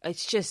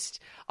 It's just,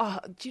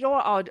 do you know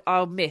what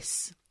I'll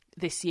miss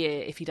this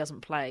year if he doesn't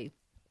play?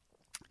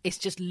 it's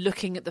just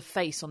looking at the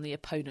face on the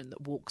opponent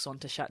that walks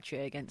onto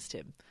Chatrier against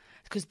him.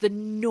 Because the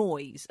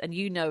noise, and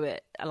you know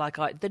it,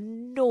 the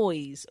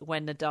noise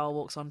when Nadal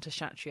walks onto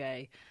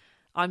Chatrier,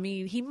 I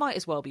mean, he might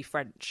as well be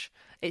French.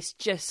 It's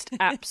just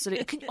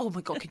absolutely... oh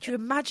my God, could you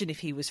imagine if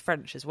he was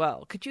French as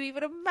well? Could you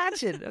even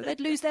imagine? They'd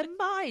lose their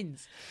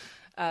minds.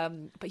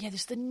 But yeah,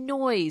 there's the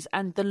noise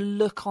and the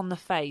look on the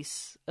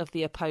face of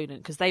the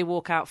opponent, because they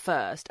walk out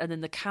first, and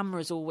then the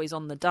camera's always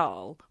on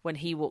Nadal when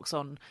he walks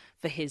on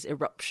for his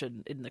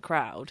eruption in the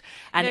crowd.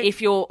 And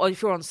if you're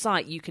on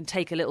site, you can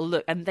take a little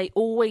look, and they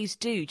always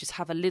do just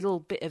have a little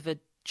bit of a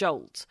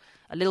jolt,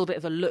 a little bit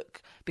of a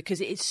look, because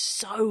it is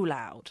so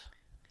loud.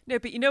 No,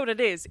 but you know what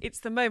it is? It's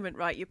the moment,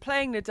 right? You're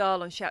playing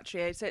Nadal on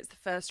Chatrier, so it's the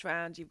first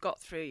round, you've got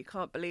through, you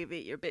can't believe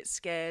it, you're a bit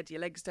scared,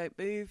 your legs don't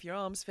move, your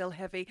arms feel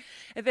heavy.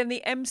 And then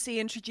the MC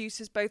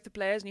introduces both the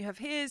players, and you have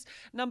his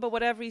number,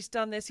 whatever, he's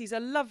done this, he's a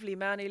lovely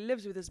man, he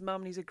lives with his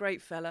mum, and he's a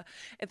great fella.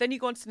 And then you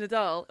go on to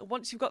Nadal, and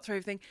once you've got through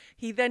everything,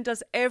 he then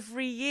does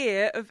every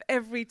year of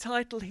every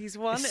title he's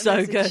won. It's and so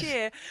there's good. a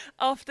cheer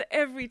after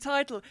every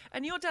title.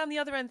 And you're down the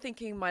other end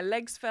thinking, my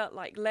legs felt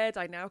like lead,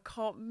 I now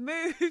can't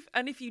move.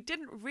 And if you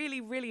didn't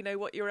really, really know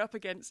what you're up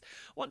against,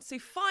 once you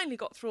finally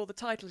got through all the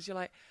titles, you're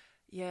like,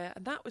 yeah,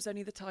 and that was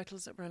only the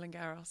titles at Roland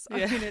Garros.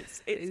 I mean,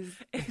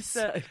 it's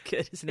so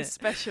good, isn't it? It's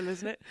special,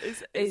 isn't it?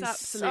 It's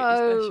absolutely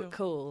so special.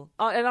 Cool.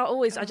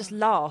 I just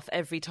laugh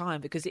every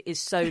time because it is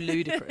so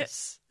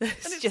ludicrous. And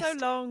it's so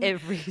long.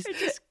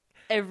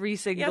 Every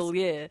single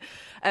year.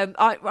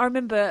 I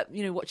remember,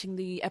 watching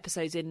the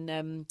episodes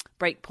in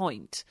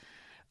Breakpoint.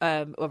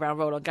 Around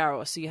Roland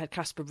Garros, so you had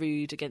Casper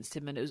Ruud against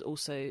him, and it was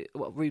also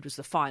Ruud was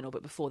the final,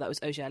 but before that was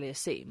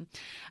Auger-Aliassime,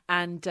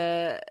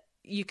 and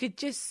you could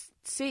just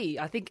see.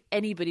 I think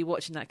anybody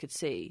watching that could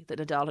see that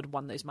Nadal had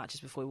won those matches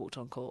before he walked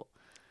on court.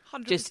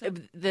 100%. Just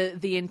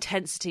the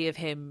intensity of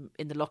him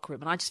in the locker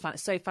room, and I just found it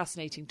so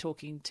fascinating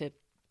talking to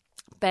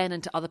Ben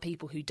and to other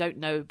people who don't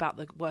know about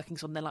the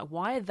workings on. They're like,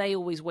 why are they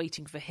always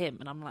waiting for him?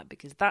 And I'm like,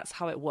 because that's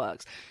how it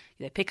works.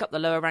 They pick up the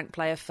lower ranked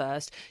player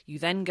first. You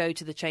then go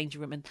to the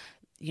changing room and.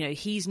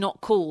 He's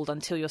not called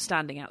until you're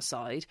standing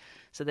outside.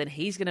 So then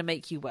he's going to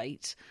make you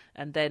wait.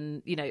 And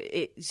then,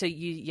 so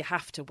you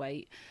have to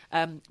wait.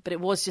 But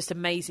it was just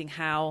amazing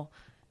how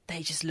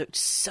they just looked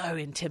so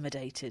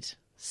intimidated.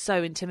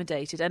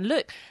 And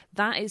look,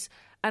 that is...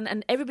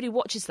 And everybody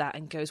watches that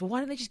and goes, well, why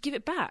don't they just give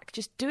it back?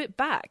 Just do it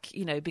back,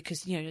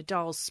 because,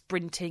 Nadal's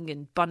sprinting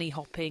and bunny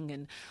hopping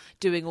and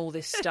doing all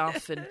this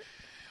stuff and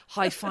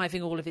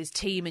high-fiving all of his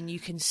team. And you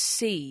can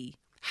see...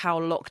 how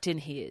locked in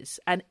he is,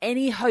 and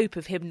any hope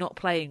of him not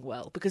playing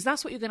well, because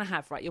that's what you're going to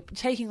have, right? You're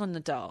taking on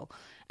Nadal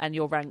and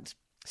you're ranked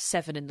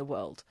 7 in the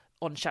world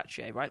on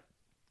Chatrier, right?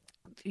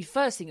 The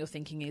first thing you're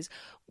thinking is,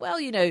 well,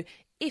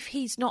 if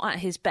he's not at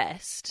his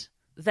best,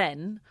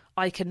 then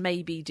I can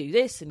maybe do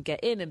this and get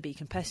in and be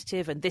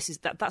competitive, and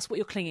that's what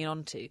you're clinging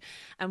on to.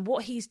 And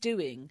what he's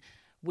doing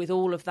with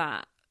all of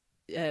that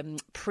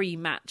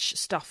pre-match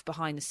stuff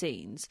behind the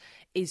scenes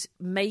is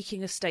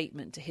making a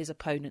statement to his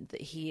opponent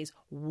that he is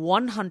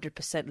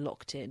 100%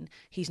 locked in,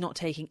 he's not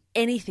taking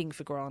anything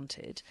for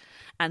granted,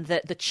 and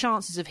that the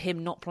chances of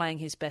him not playing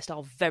his best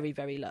are very,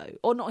 very low.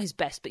 Or not his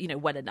best, but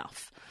well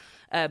enough.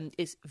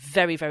 It's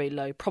very, very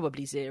low,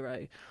 probably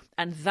 0.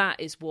 And that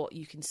is what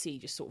you can see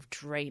just sort of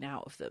drain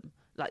out of them.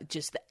 Like,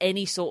 just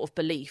any sort of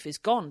belief is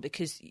gone,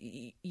 because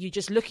you're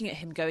just looking at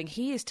him going,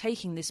 he is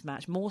taking this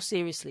match more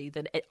seriously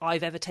than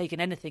I've ever taken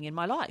anything in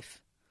my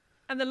life.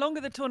 And the longer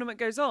the tournament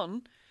goes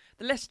on,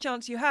 the less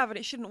chance you have, and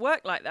it shouldn't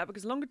work like that,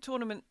 because the longer the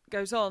tournament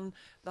goes on,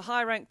 the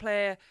higher ranked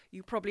player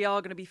you probably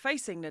are going to be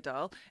facing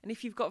Nadal. And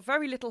if you've got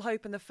very little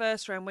hope in the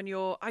first round when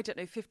you're,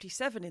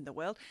 57 in the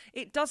world,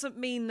 it doesn't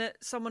mean that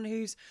someone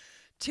who's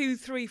 2,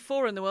 3,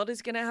 4 in the world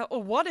is going to have,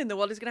 or 1 in the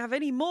world is going to have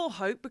any more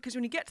hope, because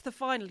when you get to the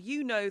final,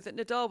 you know that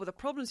Nadal, with the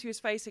problems he was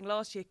facing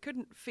last year,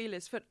 couldn't feel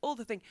his foot, all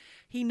the thing.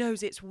 He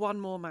knows it's one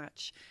more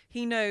match.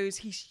 He knows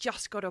he's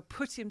just got to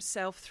put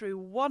himself through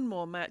one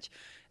more match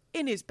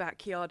in his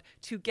backyard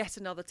to get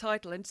another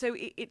title. And so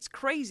it's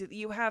crazy that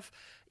you have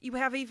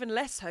even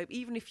less hope,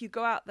 even if you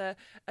go out there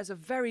as a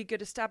very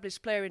good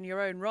established player in your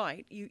own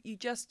right. You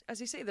just,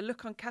 as you say, the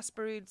look on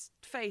Casper Ruud's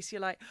face,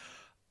 you're like,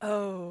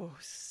 oh,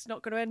 it's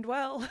not going to end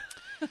well.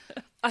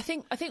 I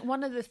think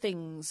one of the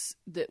things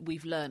that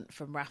we've learnt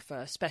from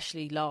Rafa,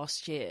 especially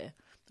last year,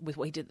 with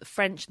what he did at the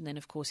French, and then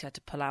of course he had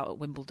to pull out at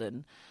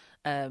Wimbledon.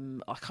 I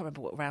can't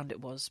remember what round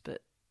it was,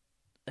 but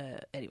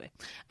anyway.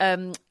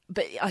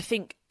 But I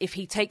think if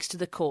he takes to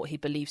the court, he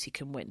believes he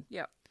can win.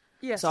 Yeah.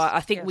 Yes. So I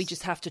think we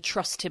just have to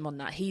trust him on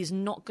that. He's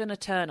not going to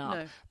turn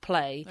up,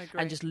 play,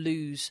 and just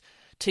lose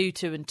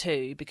 2-2 and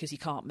 2 because he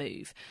can't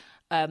move.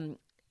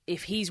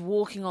 If he's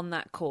walking on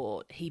that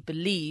court, he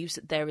believes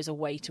that there is a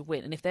way to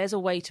win. And if there's a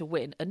way to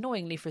win,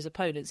 annoyingly for his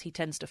opponents, he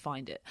tends to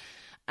find it.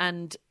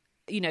 And,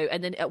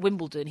 and then at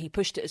Wimbledon, he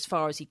pushed it as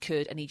far as he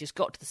could, and he just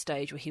got to the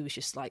stage where he was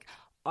just like,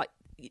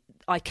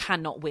 I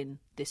cannot win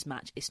this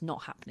match. It's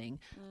not happening.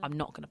 I'm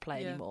not going to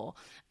play anymore.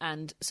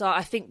 And so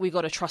I think we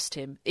got to trust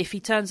him. If he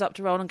turns up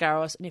to Roland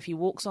Garros and if he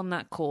walks on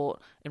that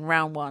court in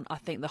round one, I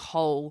think the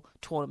whole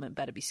tournament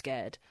better be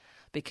scared,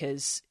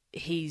 because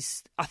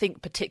I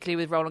think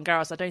particularly with Roland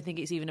Garros, I don't think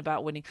it's even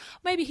about winning.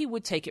 Maybe he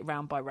would take it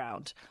round by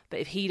round, but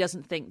if he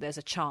doesn't think there's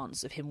a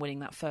chance of him winning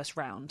that first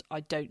round,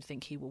 I don't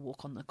think he will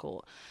walk on the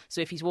court. So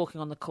if he's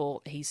walking on the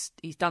court, he's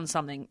done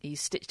something.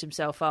 He's stitched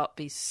himself up.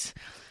 He's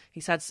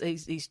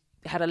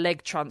had a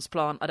leg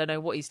transplant. I don't know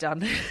what he's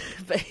done,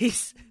 but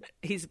he's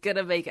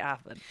gonna make it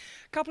happen.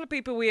 A couple of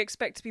people we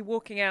expect to be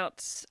walking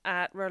out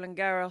at Roland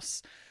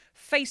Garros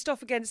faced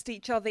off against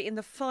each other in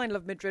the final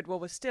of Madrid. Well,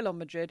 we're still on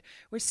Madrid,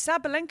 with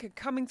Sabalenka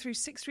coming through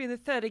 6-3 in the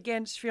third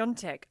against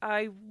Swiatek.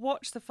 I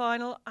watched the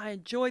final. I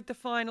enjoyed the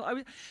final.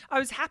 I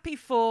was happy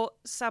for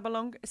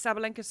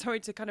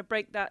Sabalenka, to kind of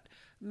break that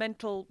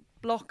mental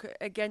block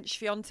against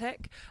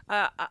Swiatek.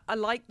 I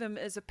like them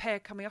as a pair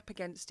coming up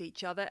against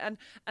each other, and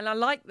I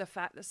like the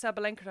fact that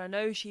Sabalenka, I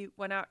know she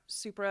went out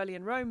super early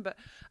in Rome, but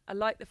I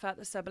like the fact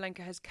that Sabalenka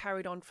has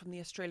carried on from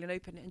the Australian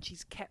Open and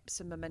she's kept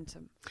some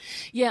momentum.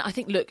 Yeah, I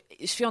think, look,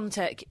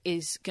 Swiatek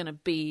is going to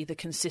be the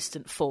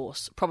consistent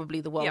force, probably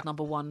the world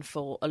number one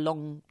for a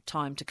long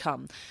time to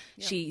come.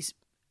 Yeah. She's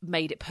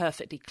made it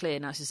perfectly clear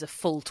now. This is a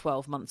full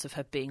 12 months of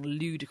her being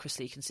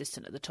ludicrously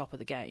consistent at the top of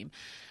the game.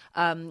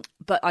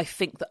 But I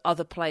think that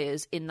other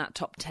players in that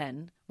top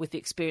 10, with the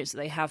experience that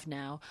they have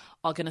now,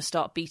 are going to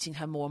start beating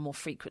her more and more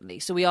frequently.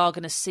 So we are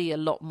going to see a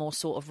lot more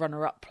sort of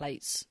runner-up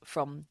plates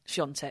from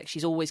Swiatek.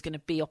 She's always going to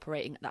be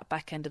operating at that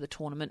back end of the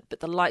tournament. But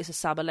the likes of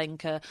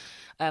Sabalenka,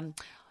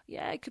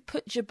 I could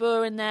put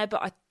Jabeur in there,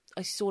 but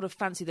I sort of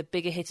fancy the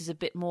bigger hitters a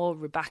bit more.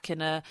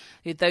 Raducanu,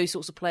 those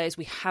sorts of players.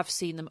 We have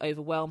seen them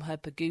overwhelm her.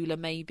 Pegula,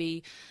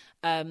 maybe.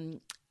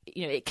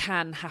 It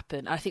can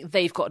happen. I think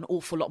they've got an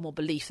awful lot more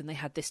belief than they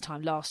had this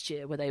time last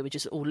year, where they were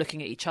just all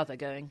looking at each other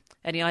going,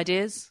 any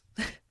ideas?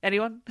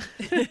 Anyone?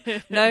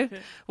 No?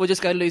 We'll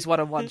just go lose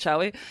one-on-one, shall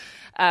we?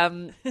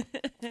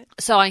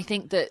 So I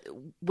think that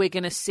we're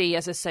going to see,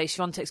 as I say,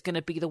 Swiatek's going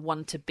to be the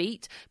one to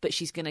beat, but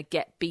she's going to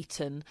get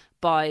beaten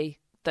by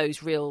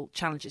those real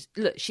challenges.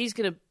 Look, she's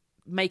going to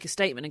make a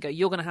statement and go,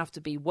 you're going to have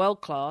to be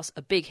world-class,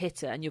 a big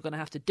hitter, and you're going to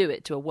have to do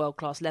it to a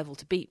world-class level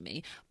to beat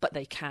me. But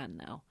they can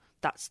now.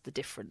 That's the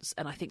difference.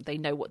 And I think they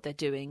know what they're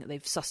doing.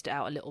 They've sussed it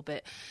out a little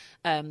bit.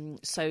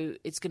 So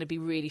it's going to be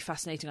really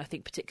fascinating, I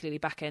think, particularly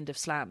back end of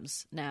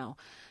slams now.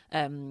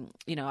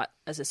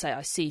 As I say,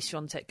 I see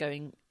Swiatek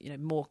going,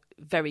 more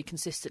very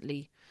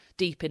consistently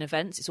deep in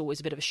events. It's always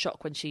a bit of a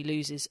shock when she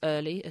loses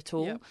early at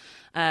all.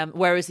 Yep.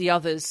 Whereas the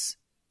others,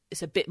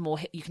 it's a bit more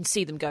you can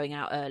see them going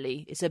out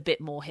early. It's a bit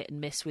more hit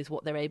and miss with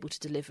what they're able to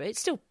deliver. It's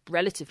still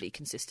relatively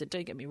consistent,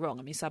 don't get me wrong.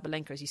 I mean,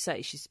 Sabalenka, as you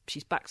say, she's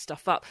backed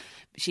stuff up.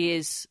 She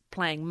is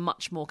playing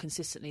much more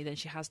consistently than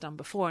she has done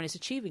before and is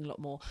achieving a lot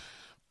more.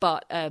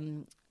 But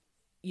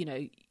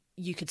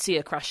you could see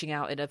her crashing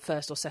out in a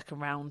first or second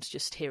round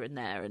just here and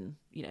there, and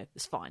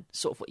it's fine.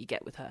 Sort of what you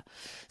get with her.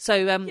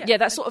 So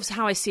that's sort of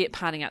how I see it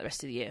panning out the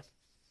rest of the year.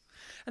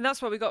 And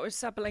that's what we got with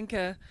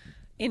Sabalenka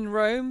in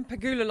Rome.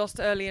 Pegula lost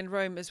early in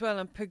Rome as well,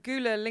 and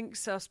Pegula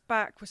links us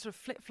back. We're sort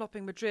of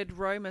flip-flopping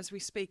Madrid-Rome as we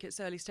speak.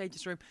 It's early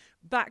stages Rome,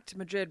 back to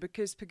Madrid,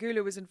 because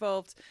Pegula was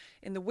involved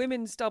in the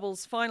women's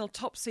doubles final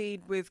top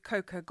seed with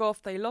Coco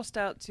Gauff. They lost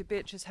out to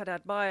Beatriz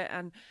Haddad-Maia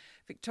and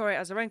Victoria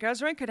Azarenka.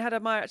 Azarenka and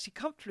Haddad-Maia actually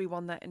comfortably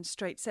won that in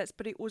straight sets,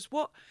 but it was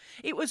what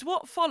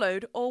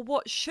followed, or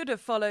what should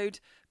have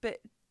followed, but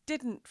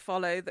didn't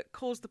follow, that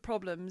caused the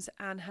problems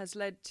and has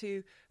led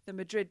to the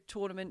Madrid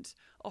tournament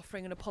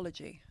offering an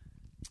apology.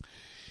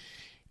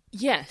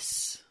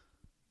 Yes,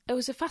 it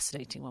was a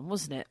fascinating one,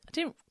 wasn't it? I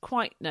didn't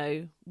quite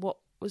know what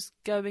was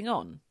going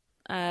on.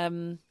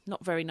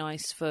 Not very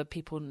nice for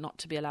people not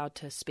to be allowed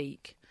to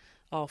speak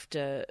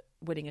after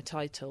winning a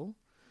title,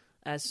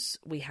 as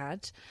we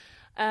had.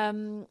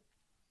 Don't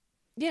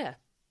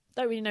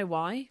really know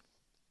why.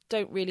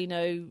 Don't really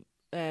know,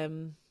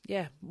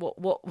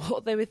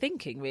 what they were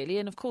thinking, really.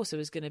 And of course, there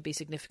was going to be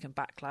significant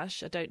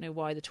backlash. I don't know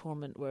why the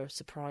tournament were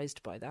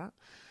surprised by that.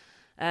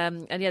 They're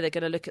going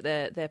to look at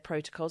their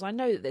protocols. I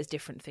know that there's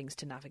different things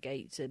to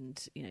navigate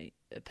and,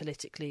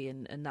 politically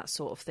and that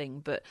sort of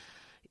thing. But,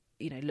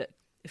 look,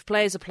 if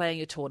players are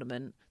playing a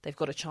tournament, they've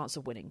got a chance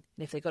of winning.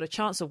 And if they've got a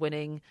chance of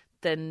winning,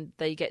 then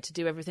they get to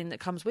do everything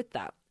that comes with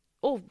that,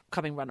 or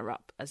coming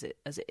runner-up as it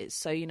is.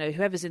 So,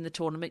 whoever's in the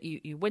tournament,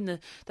 you win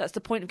that's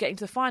the point of getting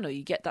to the final.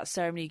 You get that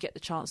ceremony, you get the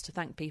chance to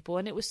thank people.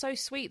 And it was so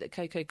sweet that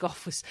Coco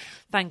Gauff was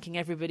thanking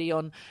everybody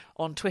on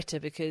Twitter,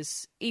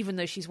 because even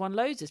though she's won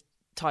loads of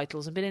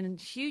titles and been in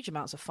huge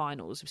amounts of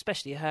finals,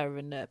 especially her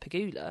and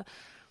Pegula,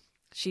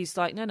 she's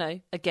like, no,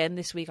 again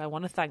this week I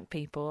want to thank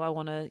people. I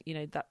want to,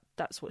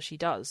 that's what she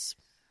does.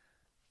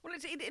 Well,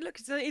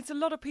 it's a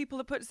lot of people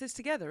that puts this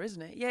together,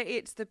 isn't it? Yeah,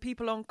 it's the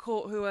people on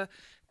court who are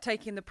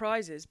taking the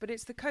prizes, but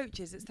it's the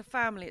coaches, it's the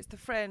family, it's the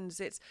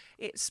friends, it's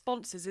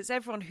sponsors, it's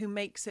everyone who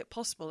makes it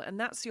possible, and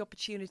that's the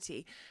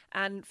opportunity.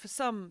 And for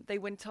some, they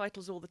win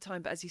titles all the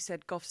time, but as you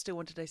said, Goff still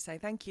wanted to say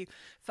thank you.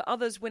 For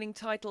others, winning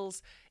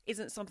titles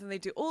isn't something they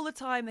do all the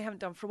time, they haven't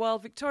done for a while.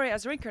 Victoria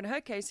Azarenka, in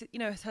her case,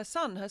 her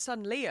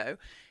son Leo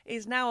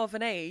is now of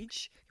an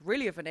age,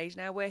 really of an age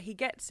now, where he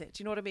gets it.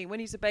 Do you know what I mean? When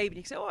he's a baby,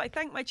 you say, "Oh, I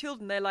thank my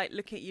children," they're like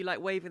looking at you,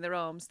 like waving their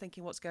arms,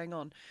 thinking what's going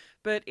on.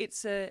 But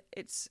it's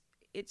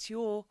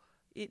your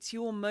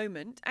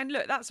moment. And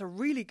look, that's a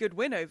really good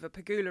win over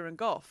Pegula and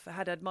Goff,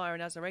 Haddad Maia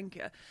and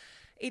Azarenka.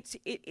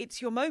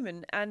 It's your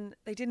moment, and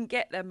they didn't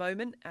get their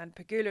moment. And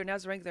Pegula and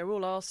Azarenka, they're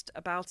all asked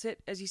about it.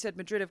 As you said,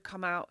 Madrid have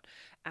come out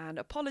and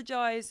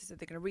apologised, said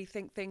they're going to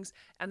rethink things.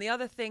 And the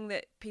other thing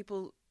that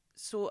people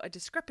saw a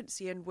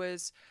discrepancy in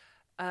was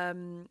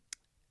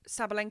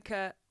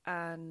Sabalenka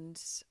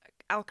and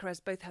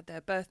Alcaraz both had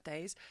their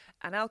birthdays,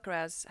 and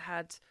Alcaraz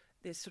had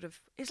this sort of,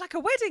 it's like a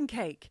wedding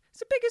cake.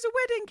 It's as big as a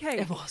wedding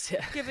cake. It was,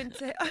 yeah. Given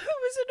to, it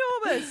was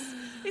enormous.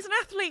 He's an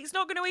athlete. He's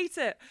not going to eat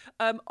it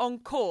on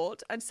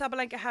court. And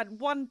Sabalenka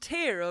had one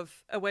tier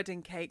of a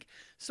wedding cake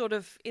sort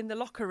of in the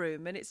locker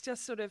room. And it's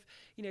just sort of,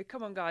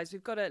 come on, guys,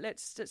 we've got to,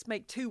 let's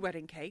make 2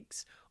 wedding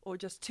cakes or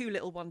just 2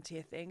 little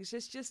 1-tier things.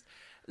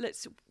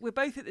 We're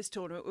both at this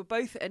tournament. We're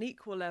both at an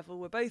equal level.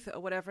 We're both at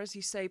whatever, as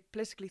you say,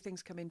 politically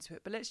things come into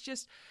it. But let's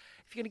just,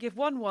 if you're going to give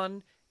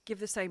one, give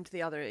the same to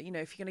the other. If you're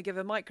going to give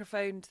a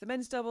microphone to the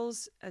men's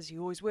doubles, as you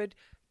always would,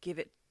 give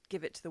it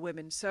to the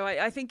women. So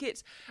I think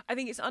it's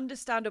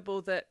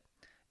understandable that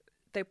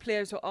the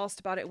players were asked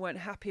about it and weren't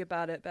happy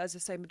about it. But as I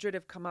say, Madrid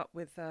have come up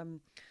with a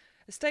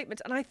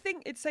statement, and I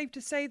think it's safe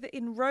to say that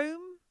in Rome,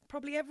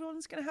 probably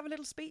everyone's going to have a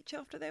little speech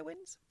after their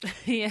wins.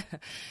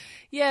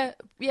 Yeah,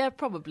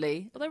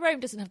 probably. Although Rome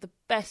doesn't have the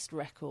best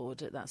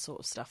record at that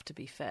sort of stuff, to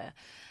be fair.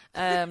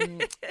 They're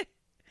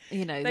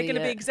going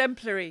to be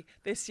exemplary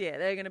this year.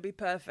 They're going to be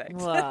perfect.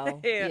 Well,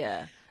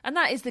 yeah. And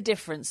that is the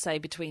difference, say,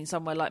 between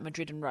somewhere like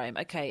Madrid and Rome.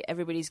 Okay,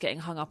 everybody's getting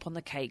hung up on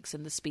the cakes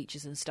and the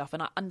speeches and stuff.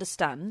 And I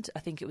understand. I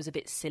think it was a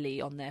bit silly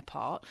on their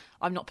part.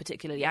 I'm not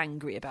particularly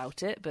angry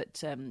about it,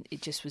 but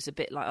it just was a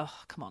bit like, oh,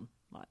 come on.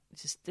 Like,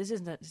 this is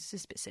a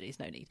bit silly. There's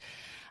no need.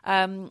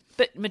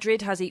 But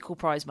Madrid has equal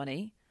prize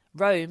money.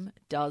 Rome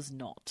does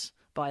not.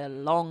 By a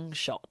long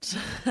shot.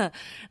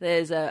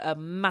 There's a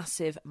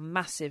massive,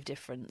 massive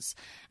difference.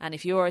 And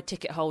if you're a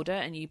ticket holder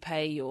and you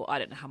pay I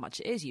don't know how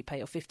much it is, you pay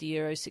your €50,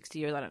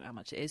 €60, I don't know how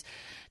much it is,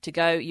 to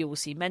go, you will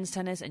see men's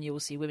tennis and you will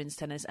see women's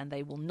tennis, and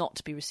they will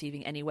not be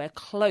receiving anywhere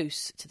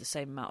close to the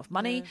same amount of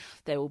money.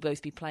 They will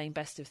both be playing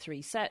best of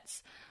 3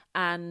 sets.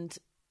 And,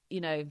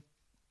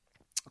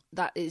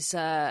 that is,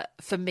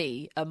 for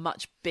me, a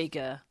much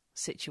bigger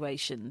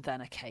situation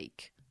than a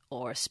cake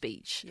or a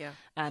speech. Yeah,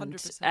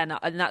 100%.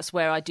 And that's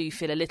where I do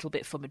feel a little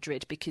bit for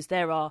Madrid, because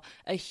there are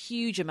a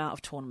huge amount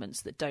of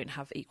tournaments that don't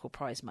have equal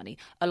prize money.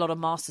 A lot of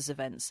Masters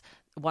events,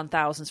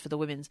 1000s for the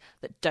women's,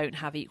 that don't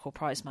have equal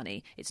prize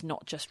money. It's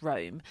not just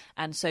Rome.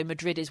 And so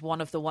Madrid is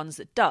one of the ones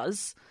that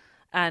does.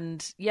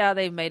 And yeah,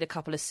 they've made a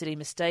couple of silly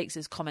mistakes.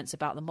 There's comments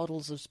about the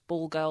models as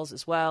ball girls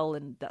as well.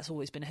 And that's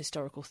always been a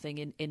historical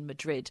thing in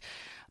Madrid.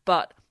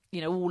 But,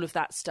 all of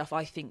that stuff,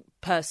 I think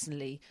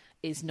personally,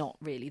 is not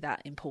really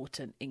that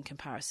important in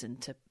comparison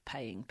to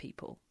paying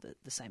people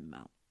the same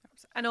amount.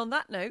 And on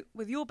that note,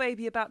 with your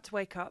baby about to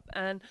wake up,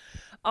 and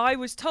I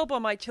was told by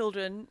my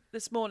children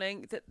this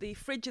morning that the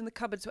fridge and the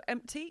cupboards were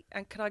empty,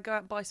 and can I go out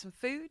and buy some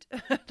food?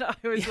 And I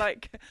was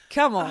like,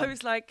 come on.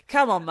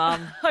 Come on,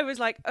 Mum. I was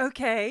like,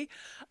 okay.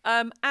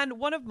 And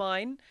one of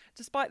mine,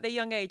 despite their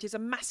young age, is a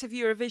massive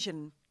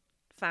Eurovision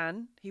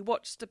fan. He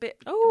watched a bit.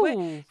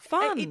 Oh,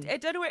 fun. I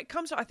don't know where it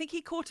comes from. I think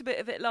he caught a bit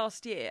of it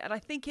last year, and I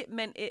think it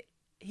meant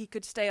he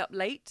could stay up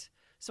late.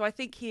 So I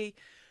think he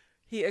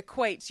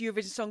equates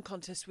Eurovision Song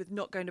Contest with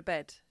not going to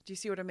bed. Do you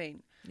see what I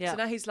mean? Yeah. So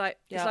now he's like,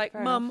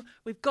 Mum,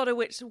 we've got to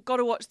watch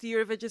the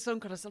Eurovision Song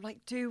Contest. I'm like,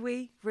 do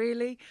we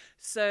really?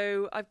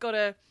 So I've got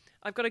to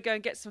go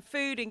and get some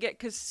food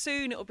because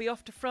soon it'll be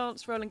off to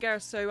France, Roland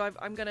Garros. So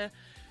I'm gonna.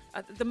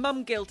 The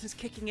mum guilt is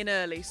kicking in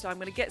early, so I'm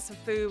going to get some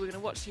food. We're going to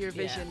watch the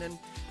Eurovision and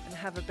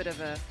have a bit of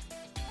a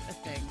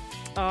thing.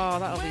 Oh,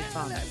 that'll be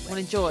fun. We'll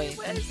enjoy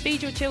and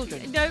feed your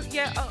children. No,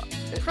 yeah.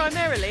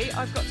 Primarily,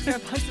 I've got to go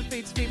and buy some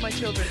food to feed my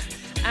children.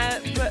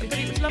 But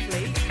it was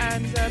lovely,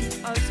 and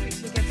I'll